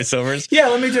some voiceovers? Yeah,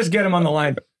 let me just get him on the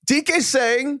line. DK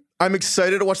saying, I'm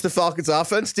excited to watch the Falcons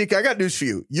offense. DK, I got news for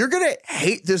you. You're going to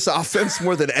hate this offense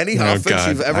more than any offense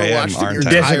you've ever watched in your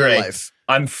entire life.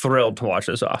 I'm thrilled to watch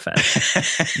this offense.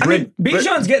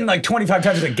 Bijan's getting like 25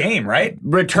 touches a game, right?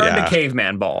 Return to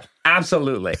caveman ball.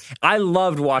 Absolutely. I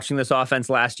loved watching this offense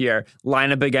last year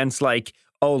line up against like,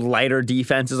 lighter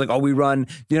defenses. Like, we run,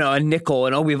 a nickel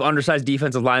and we have undersized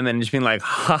defensive linemen and just being like,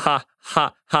 ha, ha,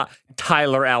 ha, ha,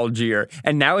 Tyler Algier.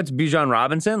 And now it's Bijan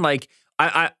Robinson. Like,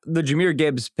 the Jahmyr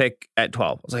Gibbs pick at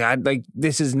 12. I was like,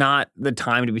 this is not the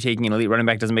time to be taking an elite running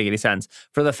back. Doesn't make any sense.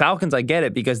 For the Falcons, I get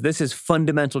it because this is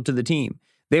fundamental to the team.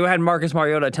 They had Marcus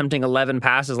Mariota attempting 11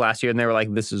 passes last year, and they were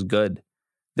like, this is good.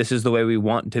 This is the way we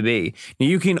want to be. Now,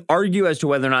 you can argue as to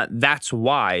whether or not that's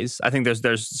wise. I think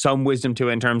there's some wisdom to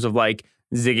it in terms of like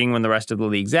zigging when the rest of the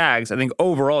league zags. I think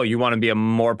overall you want to be a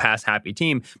more pass-happy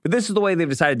team, but this is the way they've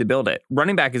decided to build it.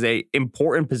 Running back is a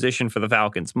important position for the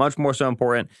Falcons, much more so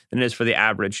important than it is for the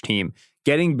average team.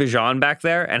 Getting Bijan back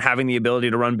there and having the ability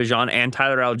to run Bijan and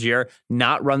Tyler Algier,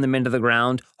 not run them into the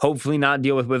ground, hopefully not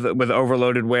deal with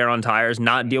overloaded wear on tires,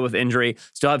 not deal with injury,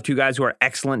 still have 2 guys who are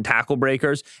excellent tackle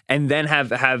breakers, and then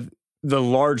have the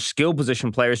large skill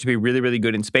position players to be really, really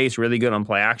good in space, really good on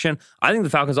play action. I think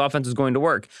the Falcons offense is going to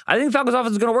work. I think the Falcons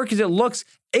offense is going to work because it looks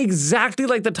exactly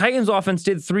like the Titans offense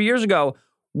did 3 years ago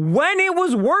when it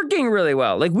was working really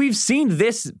well. Like, we've seen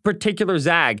this particular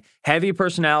zag, heavy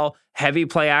personnel, heavy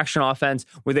play action offense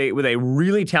with a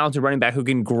really talented running back who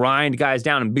can grind guys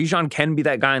down, and Bijan can be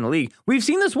that guy in the league. We've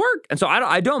seen this work, and so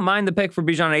I don't mind the pick for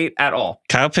Bijan 8 at all.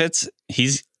 Kyle Pitts,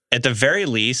 he's at the very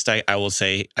least, I will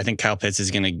say, I think Kyle Pitts is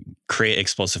going to create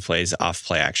explosive plays off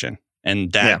play action.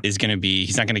 And that is going to be,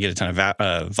 he's not going to get a ton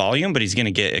of volume, but he's going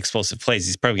to get explosive plays.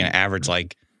 He's probably going to average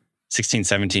like 16,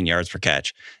 17 yards per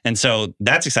catch. And so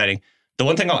that's exciting. The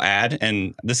one thing I'll add,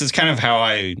 and this is kind of how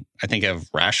I think I've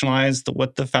rationalized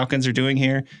what the Falcons are doing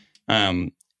here.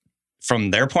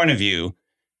 From their point of view,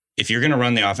 if you're going to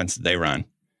run the offense that they run,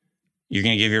 you're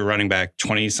going to give your running back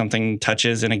 20-something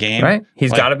touches in a game. Right.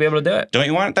 He's got to be able to do it. Don't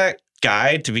you want that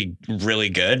guy to be really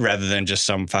good rather than just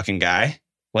some fucking guy?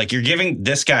 Like, you're giving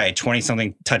this guy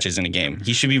 20-something touches in a game.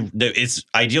 He should be, it's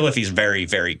ideal if he's very,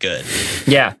 very good.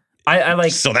 Yeah. I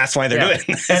like. So that's why they're doing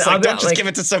this. And like, don't just give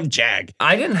it to some jag.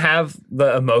 I didn't have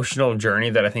the emotional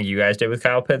journey that I think you guys did with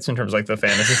Kyle Pitts in terms of like the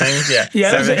fantasy things. Yeah.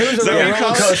 Yeah. It was a roller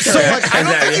coaster. So like, I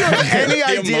don't think you have any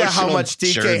idea how much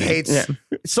DK hates. Yeah.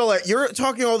 So like, you're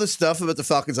talking all this stuff about the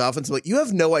Falcons offense, but you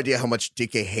have no idea how much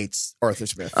DK hates Arthur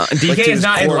Smith. DK is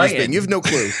not enlightened. You have no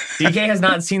clue. DK has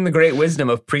not seen the great wisdom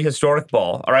of prehistoric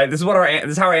ball. All right. This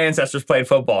is how our ancestors played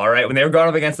football. All right. When they were going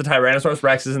up against the Tyrannosaurus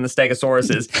Rexes and the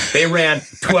Stegosauruses, they ran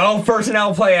 12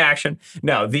 personnel play action.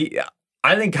 No,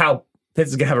 I think Kyle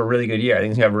Pitts is gonna have a really good year. I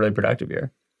think he's gonna have a really productive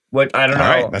year. What I don't know. All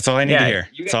right, that's all I need to hear.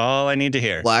 That's all I need to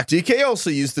hear. Black DK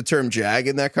also used the term jag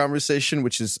in that conversation,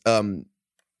 which is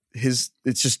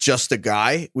it's just a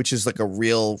guy, which is like a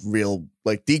real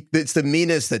like it's the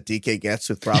meanest that DK gets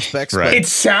with prospects. Right. But, it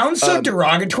sounds so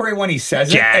derogatory when he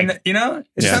says jag. it, and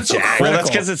it sounds so critical. Well, that's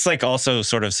because it's like also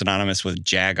sort of synonymous with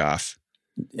jag off.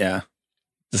 Yeah,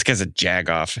 this guy's a jag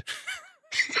off.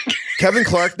 Kevin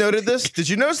Clark noted this. Did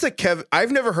you notice that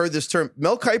I've never heard this term.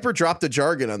 Mel Kiper dropped a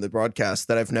jargon on the broadcast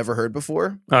that I've never heard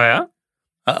before. Oh, yeah?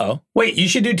 Uh-oh. Wait, you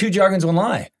should do 2 jargons, 1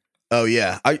 lie. Oh,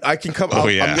 yeah. I can come. Oh,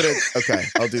 yeah. Okay,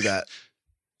 I'll do that.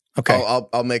 Okay.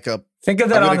 I'll make up. Think of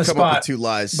that on the spot. Come up with 2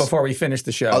 lies before we finish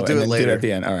the show. I'll do it later. Do it at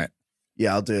the end. All right.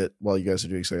 Yeah, I'll do it while you guys are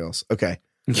doing something else. Okay.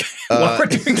 While we're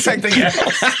doing something else.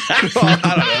 Well,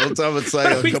 I don't know. It's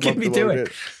like we can be doing.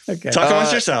 Okay. Talk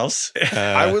amongst yourselves.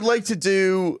 I would like to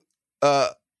do a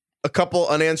couple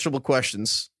unanswerable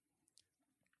questions.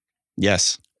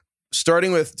 Yes.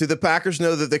 Starting with, do the Packers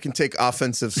know that they can take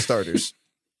offensive starters?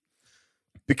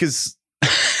 Because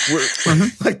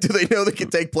do they know they can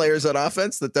take players on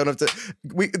offense that don't have to?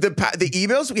 The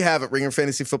emails we have at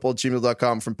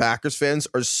ringerfantasyfootball@gmail.com from Packers fans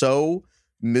are so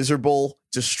miserable,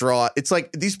 distraught. It's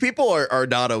like these people are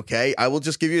not okay. I will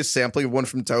just give you a sampling of one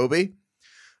from Toby.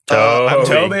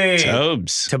 Tobias.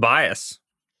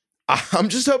 I'm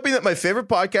just hoping that my favorite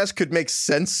podcast could make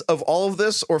sense of all of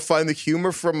this or find the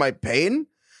humor from my pain.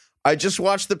 I just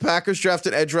watched the Packers draft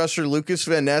an edge rusher, Lucas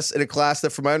Van Ness, in a class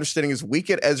that, from my understanding, is weak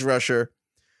at edge rusher.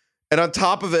 And on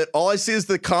top of it, all I see is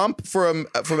the comp from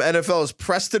NFL is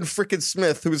Preston frickin'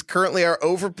 Smith, who is currently our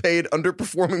overpaid,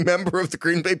 underperforming member of the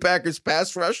Green Bay Packers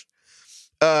pass rush.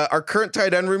 Our current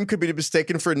tight end room could be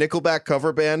mistaken for a Nickelback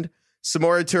cover band.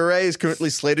 Samori Toure is currently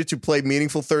slated to play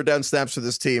meaningful third down snaps for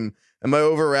this team. Am I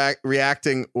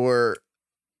overreacting, or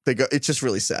it's just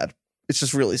really sad? It's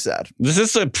just really sad. This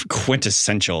is a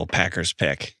quintessential Packers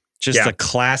pick. Just a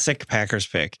classic Packers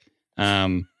pick.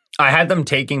 I had them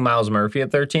taking Miles Murphy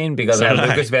at 13 because I had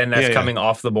Lucas Van Ness coming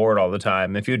off the board all the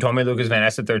time. If you told me Lucas Van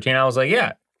Ness at 13, I was like,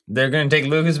 yeah, they're going to take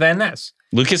Lucas Van Ness.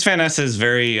 Lucas Van Ness is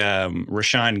very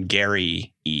Rashawn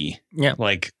Gary-y. Yeah.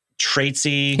 Like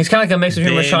traitsy. He's kind of like a mix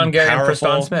between Rashawn Gary and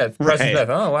Preston Smith. Right.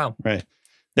 Oh, wow. Right.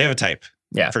 They have a type.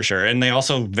 Yeah. For sure. And they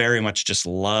also very much just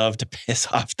love to piss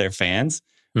off their fans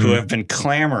who have been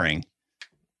clamoring.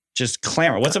 Just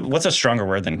clamor. What's a stronger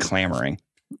word than clamoring?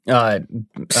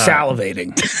 Salivating.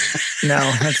 No,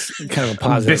 that's kind of a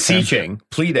positive. Beseeching,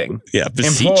 pleading. Yeah,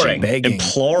 beseeching. Imploring. Begging.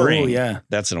 Imploring. Ooh, yeah.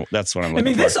 That's what I'm looking for. I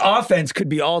mean, this offense could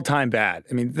be all-time bad.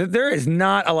 I mean, there is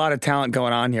not a lot of talent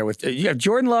going on here. You have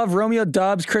Jordan Love, Romeo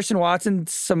Doubs, Christian Watson,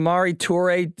 Samori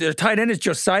Toure. The tight end is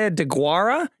Josiah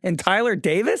DeGuara and Tyler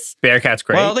Davis. Bearcats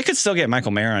great. Well, they could still get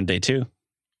Michael Mayer on day 2.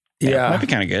 Yeah. Might be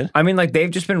kind of good. I mean, like,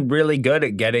 they've just been really good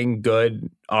at getting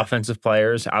good offensive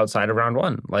players outside of round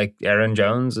 1, like Aaron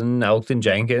Jones and Elton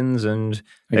Jenkins, and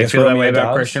they feel that way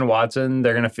about Christian Watson.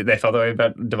 They felt that way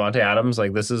about Devontae Adams.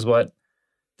 Like, this is what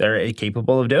they're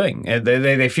capable of doing. And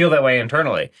they feel that way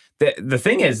internally. The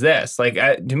thing is this, like,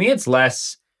 to me, it's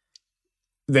less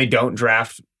they don't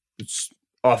draft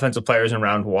offensive players in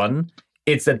round 1.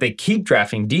 It's that they keep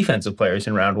drafting defensive players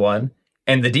in round 1,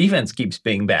 and the defense keeps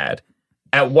being bad.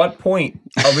 At what point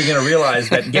are we going to realize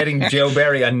that getting Joe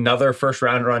Barry another first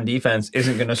rounder on defense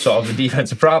isn't going to solve the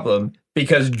defensive problem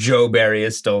because Joe Barry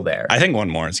is still there? I think one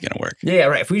more is going to work. Yeah,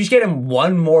 right. If we just get him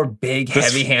one more big,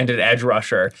 heavy-handed edge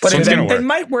rusher, but it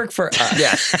might work for us.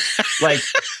 Yeah, like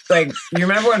you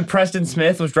remember when Preston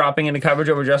Smith was dropping into coverage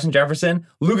over Justin Jefferson?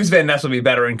 Lucas Van Ness will be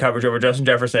better in coverage over Justin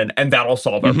Jefferson, and that'll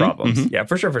solve our problems. Yeah,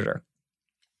 for sure.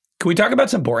 Can we talk about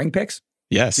some boring picks?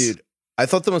 Yes, dude. I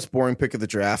thought the most boring pick of the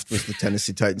draft was the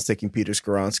Tennessee Titans taking Peter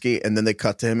Skoronski, and then they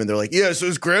cut to him and they're like, yeah, so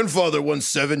his grandfather won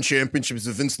 7 championships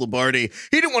with Vince Lombardi.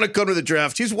 He didn't want to come to the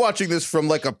draft. He's watching this from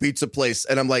like a pizza place.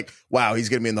 And I'm like, wow, he's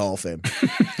going to be in the Hall of Fame.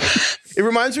 It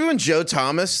reminds me when Joe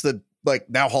Thomas, the like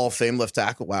now Hall of Fame left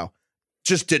tackle, wow,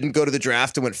 just didn't go to the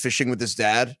draft and went fishing with his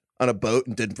dad on a boat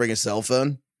and didn't bring a cell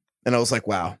phone. And I was like,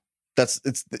 wow, that's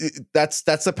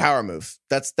a power move.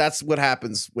 That's what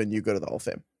happens when you go to the Hall of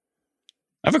Fame.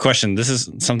 I have a question. This is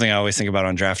something I always think about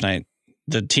on draft night.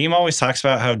 The team always talks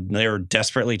about how they were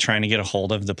desperately trying to get a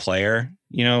hold of the player.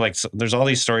 You know, like there's all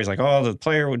these stories like, oh, the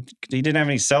player he didn't have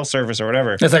any cell service or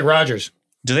whatever. It's like Rodgers.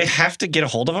 Do they have to get a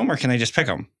hold of him, or can they just pick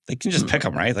him? They can just pick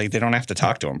him, right? Like they don't have to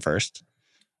talk to him first.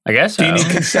 I guess. Do you need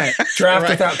consent? Draft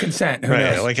without consent. Who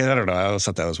knows? Like I don't know. I always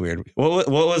thought that was weird. What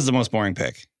was the most boring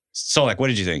pick? So, like, what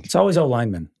did you think? It's always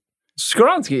O-lineman.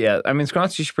 Skoronski, yeah. I mean,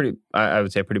 Skoronski's pretty, I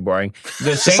would say pretty boring.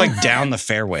 It's just like down the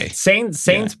fairway.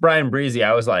 Saints Brian Breezy,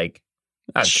 I was like,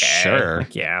 okay. Sure.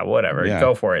 Yeah, whatever. Yeah.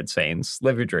 Go for it, Saints.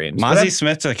 Live your dreams. Mozzie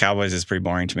Smith to the Cowboys is pretty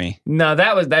boring to me. No,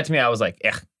 that to me, I was like,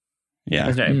 eh.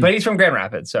 Yeah. But he's from Grand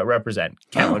Rapids, so represent.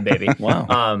 Kentwood, baby.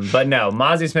 Wow. But no,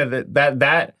 Mozzie Smith,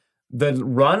 that the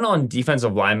run on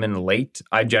defensive linemen late,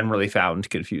 I generally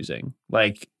found confusing.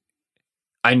 Like,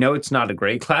 I know it's not a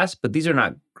great class, but these are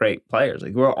not great players.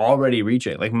 Like, we're already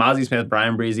reaching. Like, Mozzie Smith,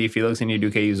 Brian Breezy, Felix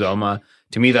Anudike-Uzomah.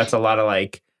 To me, that's a lot of,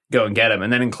 like, go and get him.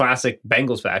 And then in classic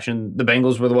Bengals fashion, the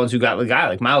Bengals were the ones who got the guy.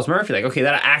 Like, Miles Murphy. Like, okay,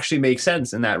 that actually makes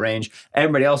sense in that range.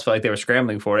 Everybody else felt like they were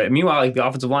scrambling for it. And meanwhile, like, the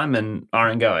offensive linemen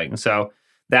aren't going. So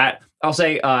that, I'll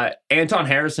say, Anton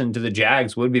Harrison to the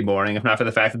Jags would be boring if not for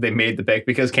the fact that they made the pick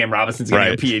because Cam Robinson's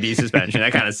getting a PAD suspension.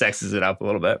 That kind of sexes it up a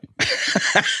little bit.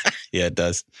 Yeah, it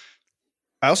does.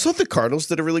 I also thought the Cardinals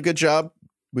did a really good job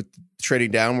with trading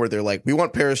down where they're like, we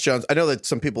want Paris Johnson. I know that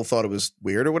some people thought it was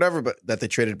weird or whatever, but that they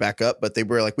traded back up, but they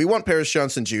were like, we want Paris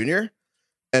Johnson Jr.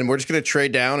 and we're just going to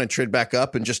trade down and trade back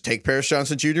up and just take Paris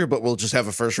Johnson Jr., but we'll just have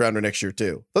a first rounder next year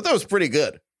too. I thought that was pretty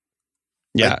good.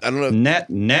 Yeah, I don't know.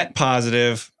 Net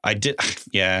positive. I did.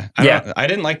 Yeah, I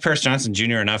didn't like Paris Johnson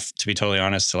Jr. enough, to be totally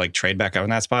honest, to like trade back up in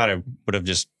that spot. I would have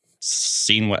just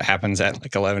seen what happens at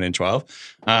like 11 and 12.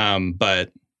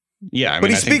 But yeah, But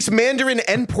he speaks Mandarin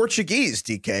and Portuguese,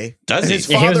 DK. Does he? His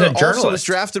Yeah, he was father a journalist. also was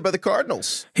drafted by the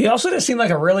Cardinals. He also just seemed like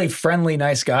a really friendly,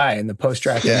 nice guy in the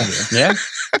post-draft interview. Yeah.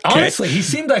 Honestly, he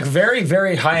seemed like very,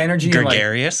 very high energy.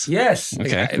 Gregarious. And like, yes.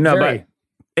 Okay. No, Very. but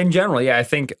in general, yeah, I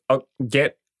think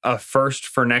get a first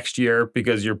for next year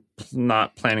because you're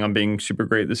not planning on being super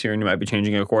great this year and you might be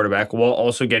changing a quarterback while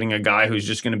also getting a guy who's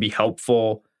just going to be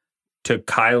helpful to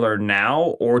Kyler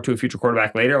now or to a future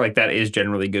quarterback later. Like that is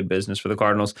generally good business for the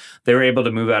Cardinals. They were able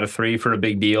to move out of 3 for a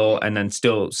big deal and then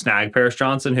still snag Paris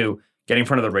Johnson, who getting in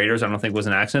front of the Raiders, I don't think was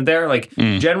an accident there. Like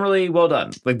generally well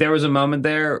done. Like there was a moment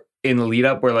there in the lead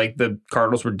up where like the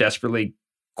Cardinals were desperately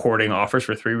courting offers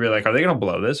for 3. We were like, are they going to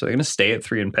blow this? Are they going to stay at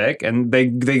 3 and pick? And they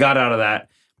got out of that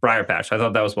briar patch. I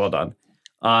thought that was well done.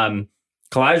 Kalijah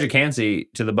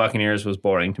Cansey to the Buccaneers was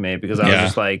boring to me because I was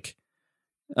just like,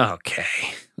 okay,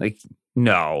 like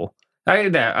no.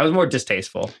 I was more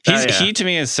distasteful. He to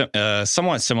me is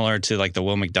somewhat similar to like the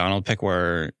Will McDonald pick,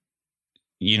 where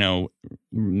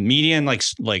median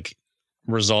like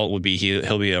result would be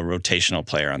he'll be a rotational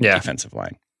player on the defensive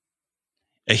line.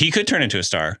 He could turn into a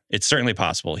star. It's certainly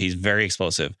possible. He's very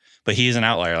explosive, but he is an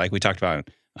outlier, like we talked about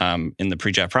in the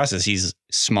pre-draft process. He's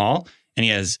small and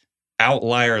he has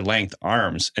outlier length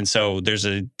arms, and so there's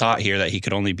a thought here that he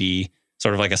could only be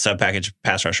sort of like a sub-package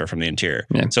pass rusher from the interior.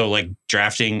 Yeah. So like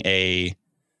drafting a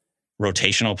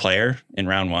rotational player in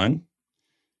round 1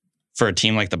 for a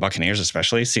team like the Buccaneers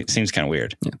especially seems kind of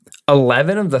weird. Yeah.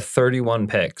 11 of the 31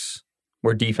 picks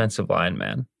were defensive line,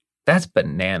 man. That's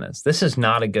bananas. This is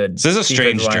not a good This is a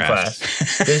strange draft.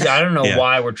 Class. I don't know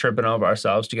why we're tripping over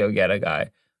ourselves to go get a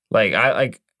guy.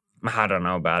 I don't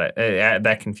know about it.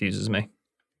 That confuses me.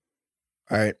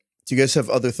 All right. Do you guys have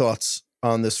other thoughts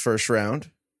on this first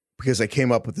round? Because I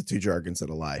came up with the 2 jargons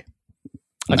and a lie.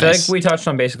 I feel like we touched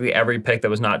on basically every pick that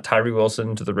was not Tyree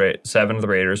Wilson to the 7 of the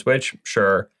Raiders, which,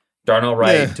 sure. Darnell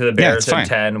Wright to the Bears at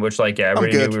 10, which,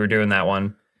 everybody knew we were doing that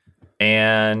one.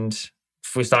 And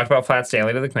we talked about Flat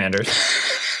Stanley to the Commanders,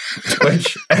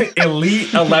 which, elite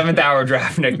 11th hour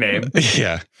draft nickname.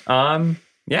 Yeah.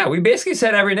 Yeah, we basically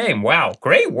said every name. Wow.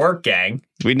 Great work, gang.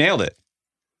 We nailed it.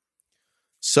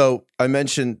 So I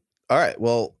mentioned, all right,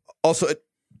 well, also,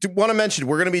 want to mention,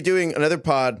 we're going to be doing another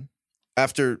pod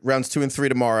after rounds 2 and 3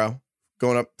 tomorrow,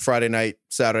 going up Friday night,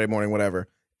 Saturday morning, whatever.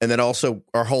 And then also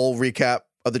our whole recap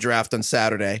of the draft on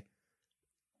Saturday.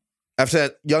 After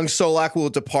that, young Solak will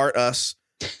depart us.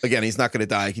 Again, he's not going to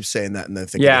die. I keep saying that and then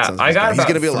thinking I got about he's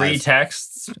going to be 3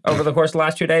 texts over the course of the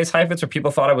last 2 days, Heifetz, where people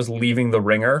thought I was leaving the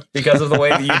Ringer because of the way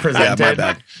that you presented. Yeah, my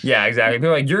bad. Yeah, exactly.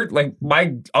 People were like,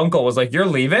 my uncle was like, you're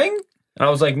leaving? And I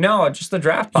was like, no, it's just the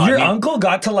draft pod. Your uncle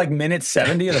got to minute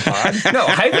 70 of the pod? No,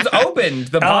 Heifetz opened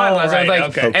the pod last night.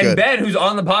 Right, okay. And Ben, who's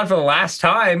on the pod for the last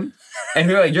time, and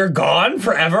you're like, you're gone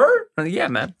forever? I'm like, yeah,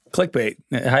 man. Clickbait.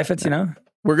 Heifetz,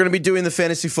 We're going to be doing the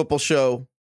fantasy football show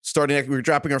starting next. We're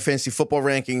dropping our fantasy football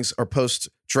rankings, our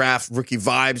post-draft rookie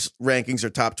vibes rankings, our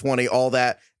top 20, all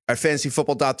that at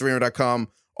fantasyfootball.theringer.com.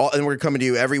 And we're coming to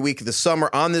you every week of the summer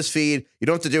on this feed. You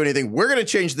don't have to do anything. We're going to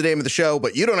change the name of the show,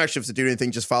 but you don't actually have to do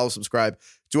anything. Just follow, subscribe,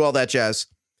 do all that jazz.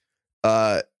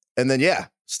 And then,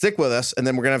 stick with us. And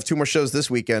then we're going to have 2 more shows this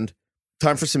weekend.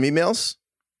 Time for some emails.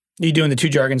 Are you doing the 2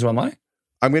 jargons, 1 lie?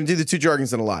 I'm going to do the 2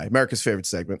 jargons and a lie. America's favorite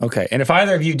segment. Okay. And if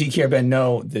either of you, DK or Ben,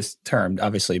 know this term,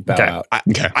 obviously bow out. I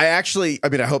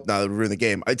hope not. It'll ruin the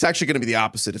game. It's actually going to be the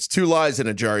opposite. It's 2 lies and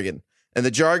a jargon. And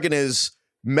the jargon is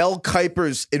Mel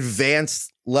Kiper's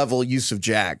advanced level use of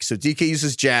Jag. So DK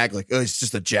uses Jag like, it's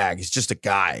just a Jag. He's just a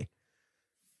guy.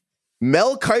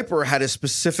 Mel Kiper had a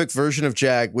specific version of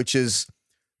Jag, which is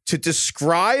to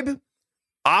describe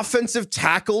offensive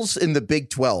tackles in the Big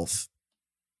 12.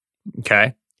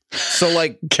 Okay. So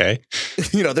okay.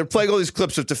 They're playing all these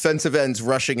clips of defensive ends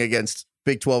rushing against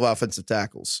Big 12 offensive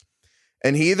tackles.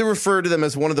 And he either referred to them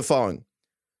as one of the following.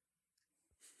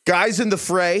 Guys in the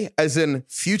fray, as in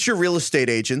future real estate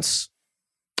agents.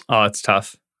 Oh, it's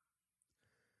tough.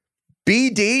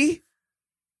 BD,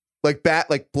 like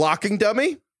blocking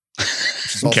dummy,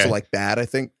 which is also bad, I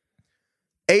think.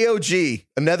 AOG,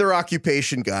 another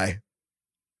occupation guy.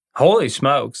 Holy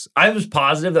smokes. I was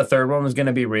positive the third one was going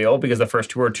to be real because the first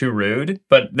 2 were too rude,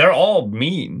 but they're all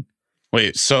mean.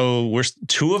 Wait, so we're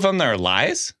 2 of them that are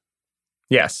lies?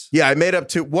 Yes. Yeah, I made up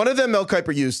 2. One of them Mel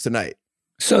Kiper used tonight.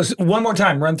 So one more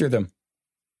time, run through them.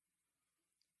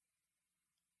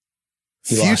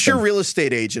 Future real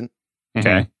estate agent.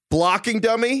 Okay. Blocking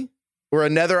dummy or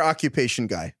another occupation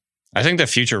guy. I think the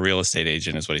future real estate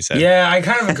agent is what he said. Yeah, I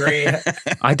kind of agree.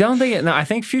 I don't think it. No, I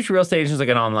think future real estate agent is like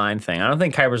an online thing. I don't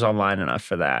think Kuiper's online enough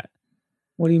for that.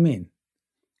 What do you mean?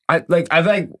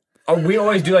 We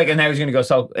always do like, and now he's going to go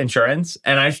sell insurance,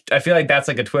 and I feel like that's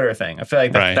like a Twitter thing. I feel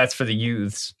like that's for the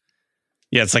youths.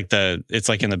 Yeah, it's like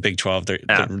in the Big 12,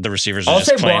 the receivers are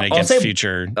just playing against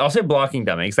future. I'll say blocking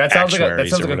dummies. That sounds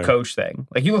like a coach thing.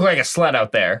 Like you look like a slut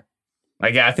out there.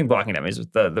 Like I think blocking dummies is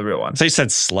the real one. So you said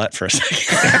slut for a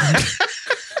second.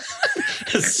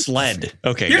 Sled.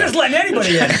 Okay, you're just letting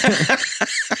anybody in.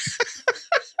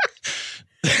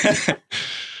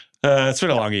 It's been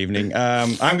a long evening.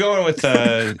 I'm going with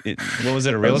what was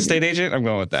it? A real estate agent? I'm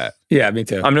going with that. Yeah, me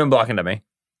too. I'm doing blocking dummy.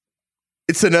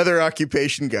 It's another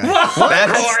occupation guy.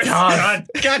 That's tough.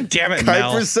 God damn it,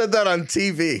 Mel. Kuiper said that on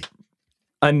TV.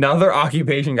 Another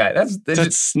occupation guy.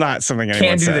 That's not something anyone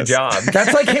can't do says. the job.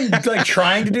 That's like him like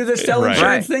trying to do the sell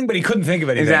insurance thing, but he couldn't think of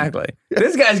anything. Exactly.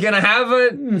 This guy's gonna have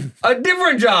a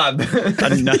different job.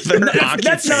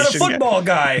 That's not a football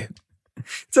guy.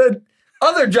 It's a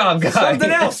other job guy.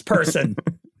 Something else person.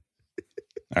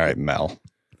 All right, Mel.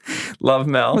 Love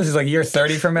Mel. This is like year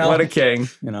 30 for Mel. What a king.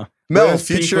 You know. Mel,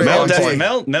 future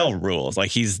Mel rules. Like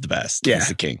he's the best. Yeah. He's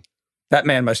the king. That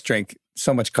man must drink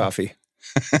so much coffee.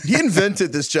 He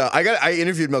invented this job. I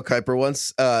interviewed Mel Kiper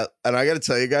once, and I got to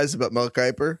tell you guys about Mel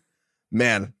Kiper.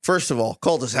 Man, first of all,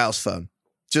 called his house phone.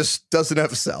 Just doesn't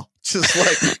have a cell. Just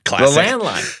like classic. The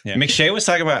landline. Yeah. McShay was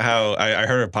talking about how I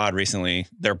heard a pod recently.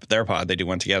 Their pod, they do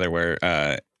one together where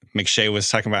McShay was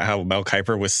talking about how Mel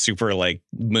Kiper was super like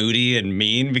moody and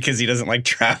mean because he doesn't like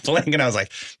traveling. And I was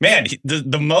like, man,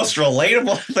 the most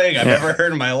relatable thing I've ever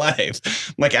heard in my life.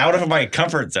 I'm like out of my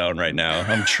comfort zone right now.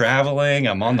 I'm traveling.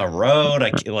 I'm on the road.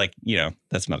 That's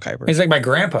Mel Kiper. He's like my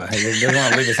grandpa. He doesn't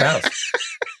want to leave his house.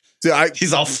 Dude,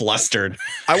 he's all flustered.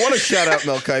 I want to shout out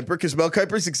Mel Kiper because Mel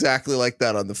Kiper's exactly like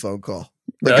that on the phone call.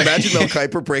 Like imagine Mel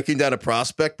Kiper breaking down a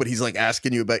prospect, but he's like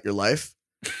asking you about your life.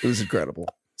 It was incredible.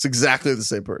 It's exactly the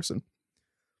same person.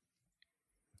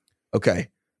 Okay.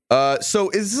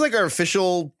 So is this like our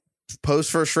official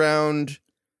post first round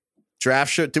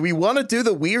draft show? Do we want to do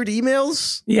the weird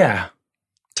emails? Yeah.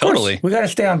 Totally. We got to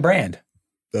stay on brand.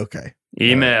 Okay.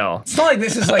 Email. It's not like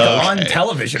this is like on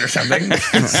television or something.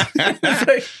 It's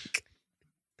like,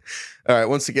 all right.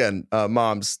 Once again,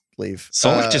 moms leave.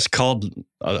 Someone just called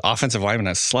offensive lineman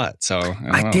a slut. So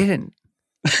I didn't.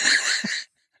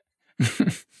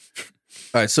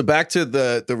 All right, so back to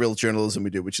the real journalism we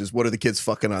do, which is what are the kids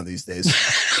fucking on these days?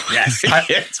 Yes,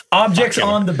 objects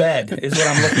on the bed is what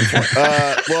I'm looking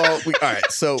for. All right,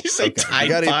 so you say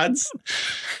Tide Pods?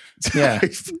 Yeah.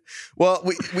 Well,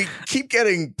 we keep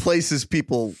getting places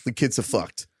the kids have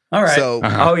fucked. All right. So,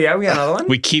 oh yeah, we got another one.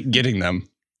 We keep getting them.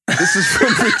 This is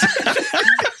from.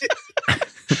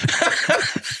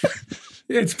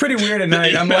 It's pretty weird at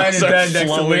night. I'm lying in bed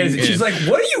next to Liz, and she's like,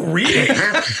 "What are you reading?"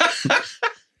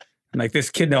 I'm like, this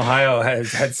kid in Ohio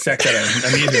has had sex at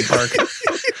an amusement park.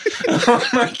 Oh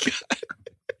my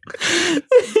god.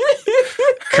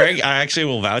 Craig, I actually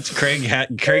will vouch. Craig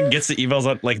gets the emails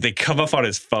on, like they come up on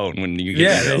his phone when you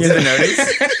get the notice.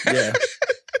 Yeah.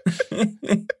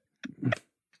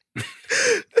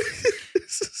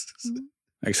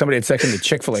 Like somebody had sex in the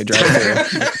Chick-fil-A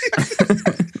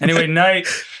drive-thru. Anyway, night.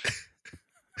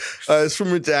 It's from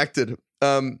Redacted.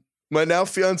 My now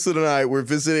fiancé and I were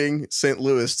visiting St.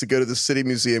 Louis to go to the City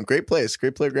Museum. Great place,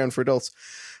 great playground for adults.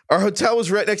 Our hotel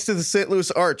was right next to the St. Louis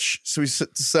Arch, so we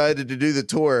decided to do the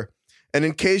tour. And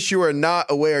in case you are not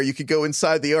aware, you could go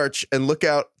inside the arch and look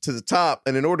out to the top.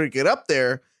 And in order to get up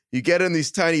there, you get in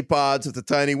these tiny pods with a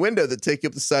tiny window that take you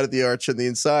up the side of the arch and the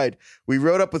inside. We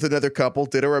rode up with another couple,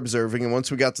 did our observing, and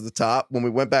once we got to the top, when we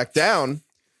went back down,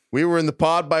 we were in the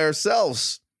pod by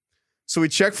ourselves. So we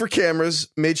checked for cameras,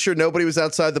 made sure nobody was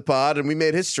outside the pod, and we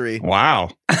made history.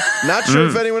 Wow. Not sure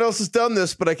if anyone else has done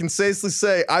this, but I can safely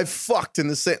say I've fucked in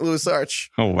the St. Louis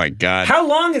Arch. Oh, my God. How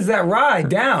long is that ride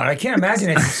down? I can't imagine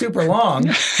it's super long.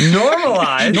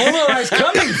 Normalized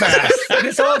coming fast.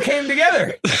 This all came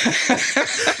together.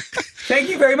 Thank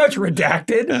you very much,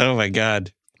 Redacted. Oh, my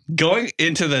God. Going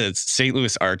into the St.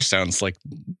 Louis Arch sounds like...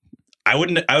 I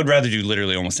would rather do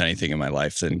literally almost anything in my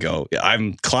life than go.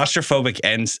 I'm claustrophobic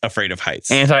and afraid of heights.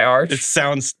 Anti-arch? It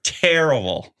sounds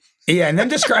terrible. Yeah, and then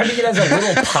describing it as a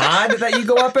little pod that you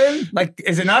go up in. Like,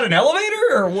 is it not an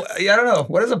elevator? Or I don't know.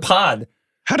 What is a pod?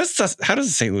 How does the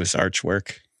St. Louis Arch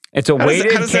work? It's a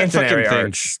weighted how does that catenary fucking arch.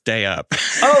 thing stay up?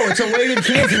 Oh, it's a weighted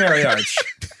catenary arch.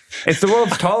 It's the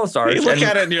world's tallest arch. You look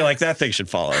at it and you're like, that thing should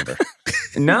fall over.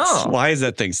 No. Why is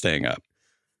that thing staying up?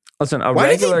 Listen,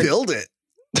 Why did he build it?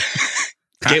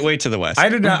 Gateway to the West. I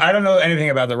don't know anything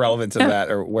about the relevance of that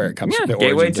or where it comes from. The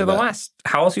Gateway origins to of the that. West.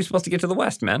 How else are you supposed to get to the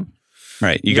West, man?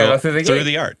 Right. You gotta go go through the through gate.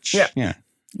 the arch. Yeah.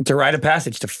 It's a rite of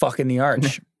passage to fuck in the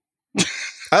arch.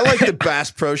 I like the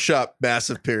Bass Pro Shop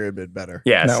massive pyramid better.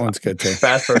 Yes. That one's good too.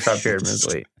 Bass Pro Shop pyramid is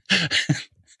elite.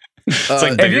 It's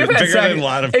like If you've bigger had than a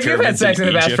lot of if you've had pyramids sex in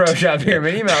the Bass Egypt. Pro Shop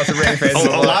pyramid, email us at ringfans.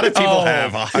 A lot of people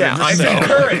have. Yeah, 100%. I'm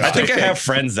encouraged. I think I have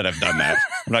friends that have done that.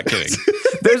 I'm not kidding.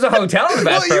 There's a hotel in the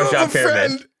Bass Well, Pro you Shop have a pyramid.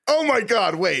 friend. Oh my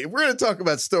God! Wait, we're going to talk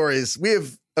about stories. We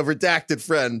have a redacted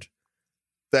friend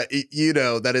that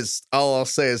that is all I'll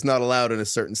say is not allowed in a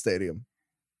certain stadium.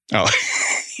 Oh,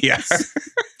 yeah.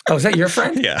 Oh, is that your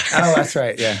friend? Yeah. Oh, that's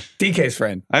right. Yeah. DK's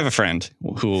friend. I have a friend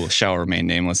who shall remain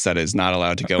nameless that is not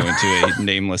allowed to go into a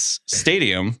nameless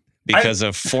stadium because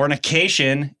of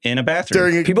fornication in a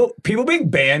bathroom. People being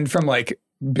banned from like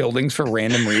buildings for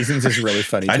random reasons is really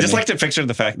funny. I just me. like to picture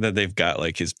the fact that they've got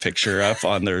like his picture up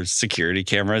on their security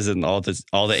cameras, and all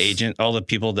the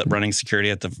people that running security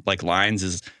at the like lines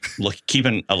is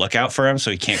keeping a lookout for him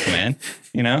so he can't come in.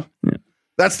 You know,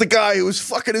 That's the guy who was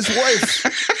fucking his wife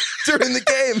during the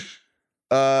game.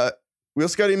 We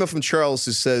also got an email from Charles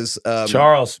who says,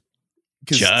 Charles.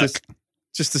 Chuck.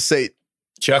 Just to say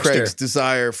Chuckster. Craig's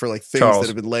desire for like things Charles. that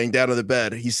have been laying down on the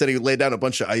bed. He said he would lay down a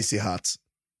bunch of icy hots.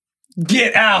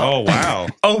 Get out. Oh wow.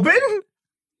 Open?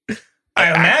 I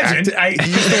imagine. I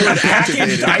used the word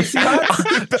packaged icy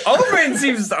hot. Open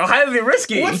seems highly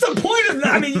risky. What's the point of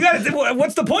that? I mean, you got to.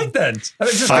 What's the point then? It's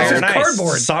just Fire and Ice.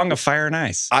 cardboard. Song of Fire and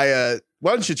Ice. Why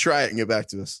don't you try it and get back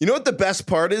to us? You know what the best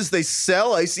part is? They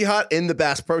sell icy hot in the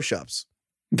Bass Pro Shops.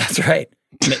 That's right.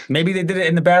 Maybe they did it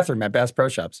in the bathroom at Bass Pro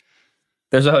Shops.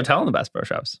 There's a hotel in the Bass Pro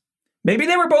Shops. Maybe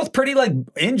they were both pretty like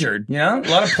injured, a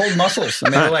lot of pulled muscles.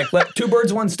 And they were like, let two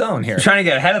birds, one stone here. Trying to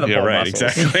get ahead of the Yeah, ball right.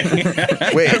 muscles.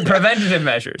 Exactly. Wait, Preventative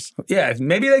measures. Yeah,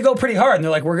 maybe they go pretty hard and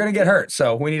they're like, we're going to get hurt.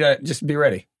 So we need to just be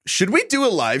ready. should we do a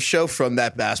live show from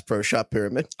that Bass Pro Shop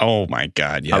pyramid? Oh my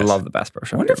God. Yes. I love the Bass Pro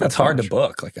Shop. I wonder if that's hard to much.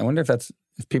 book. Like, I wonder if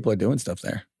people are doing stuff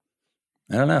there.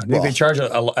 I don't know. Do you think they charge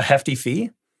a hefty fee?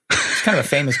 It's kind of a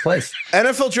famous place.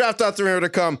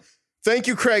 NFLDraft.theringer.com. Thank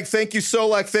you, Craig. Thank you,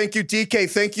 Solak. Thank you, DK.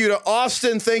 Thank you to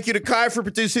Austin. Thank you to Kai for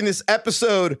producing this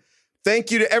episode.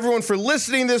 Thank you to everyone for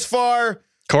listening this far.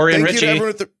 Corey and Thank you to Richie. everyone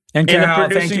at the. And In the Cal,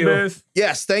 thank producing you. booth.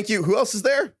 Yes, thank you. Who else is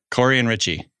there? Corey and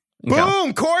Richie.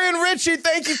 Boom, Corey and Richie.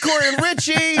 Thank you, Corey and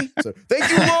Richie. So,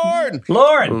 thank you, Lauren.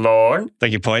 Lauren. Lord.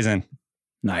 Thank you, Poison.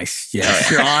 Nice. Yes,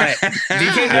 you're on it.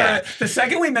 DK, the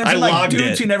second we mentioned like logged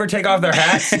dudes it. who never take off their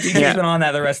hats, DK's been on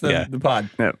that the rest of the pod.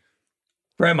 Yeah.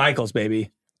 Brett Michaels,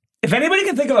 baby. If anybody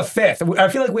can think of a fifth, I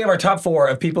feel like we have our top four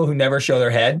of people who never show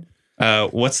their head.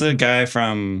 What's the guy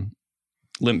from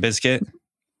Limp Bizkit?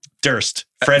 Durst.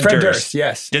 Fred Durst. Durst.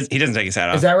 Yes. He doesn't take his hat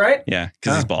off. Is that right? Yeah,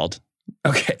 because he's bald.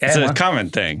 Okay. It's and a one. common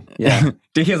thing. Yeah.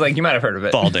 DK's like, you might have heard of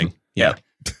it. Balding. Yeah.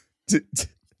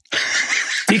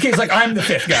 DK's like, I'm the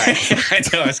fifth guy. I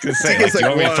know. I was going to say, DK's do you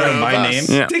want me to like throw one my of name? us.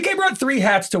 Yeah. DK brought 3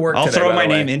 hats to work I'll today, throw by my the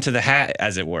way. name into the hat,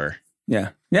 as it were. Yeah.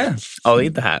 Yeah. I'll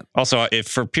eat the hat. Also, if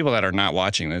for people that are not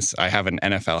watching this, I have an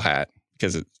NFL hat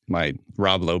because it's my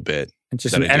Rob Lowe bit. It's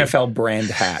just that an I do. NFL brand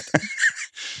hat.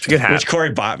 It's a good hat. Which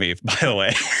Corey bought me, by the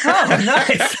way. Oh,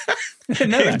 nice. I didn't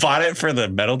know He that. bought it for the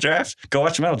Metal Draft. Go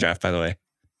watch Metal Draft, by the way,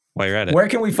 while you're at it. Where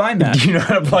can we find that? Do you know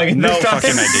how to plug in No this stuff?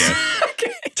 fucking idea.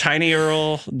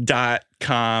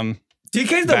 TinyURL.com.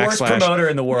 DK's the worst / promoter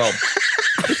in the world.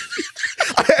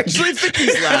 I actually think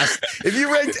he's last. If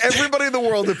you ranked everybody in the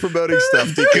world at promoting stuff,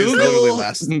 DK is literally Google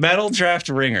last. Metal Draft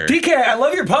Ringer. DK, I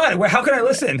love your pod. How can I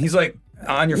listen? He's like,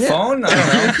 on your phone? I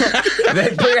don't know.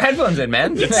 Put your headphones in,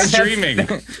 man. It's streaming.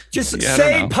 Just Yeah, I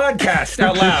say don't know. podcast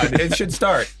out loud. It should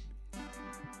start.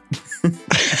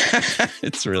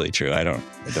 It's really true. I don't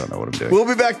know what I'm doing. We'll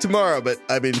be back tomorrow, but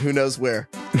I mean, who knows where?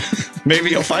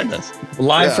 Maybe you'll find us.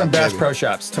 Live Yeah, from Bass maybe. Pro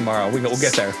Shops tomorrow. We'll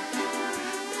get there.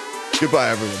 Goodbye,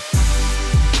 everyone.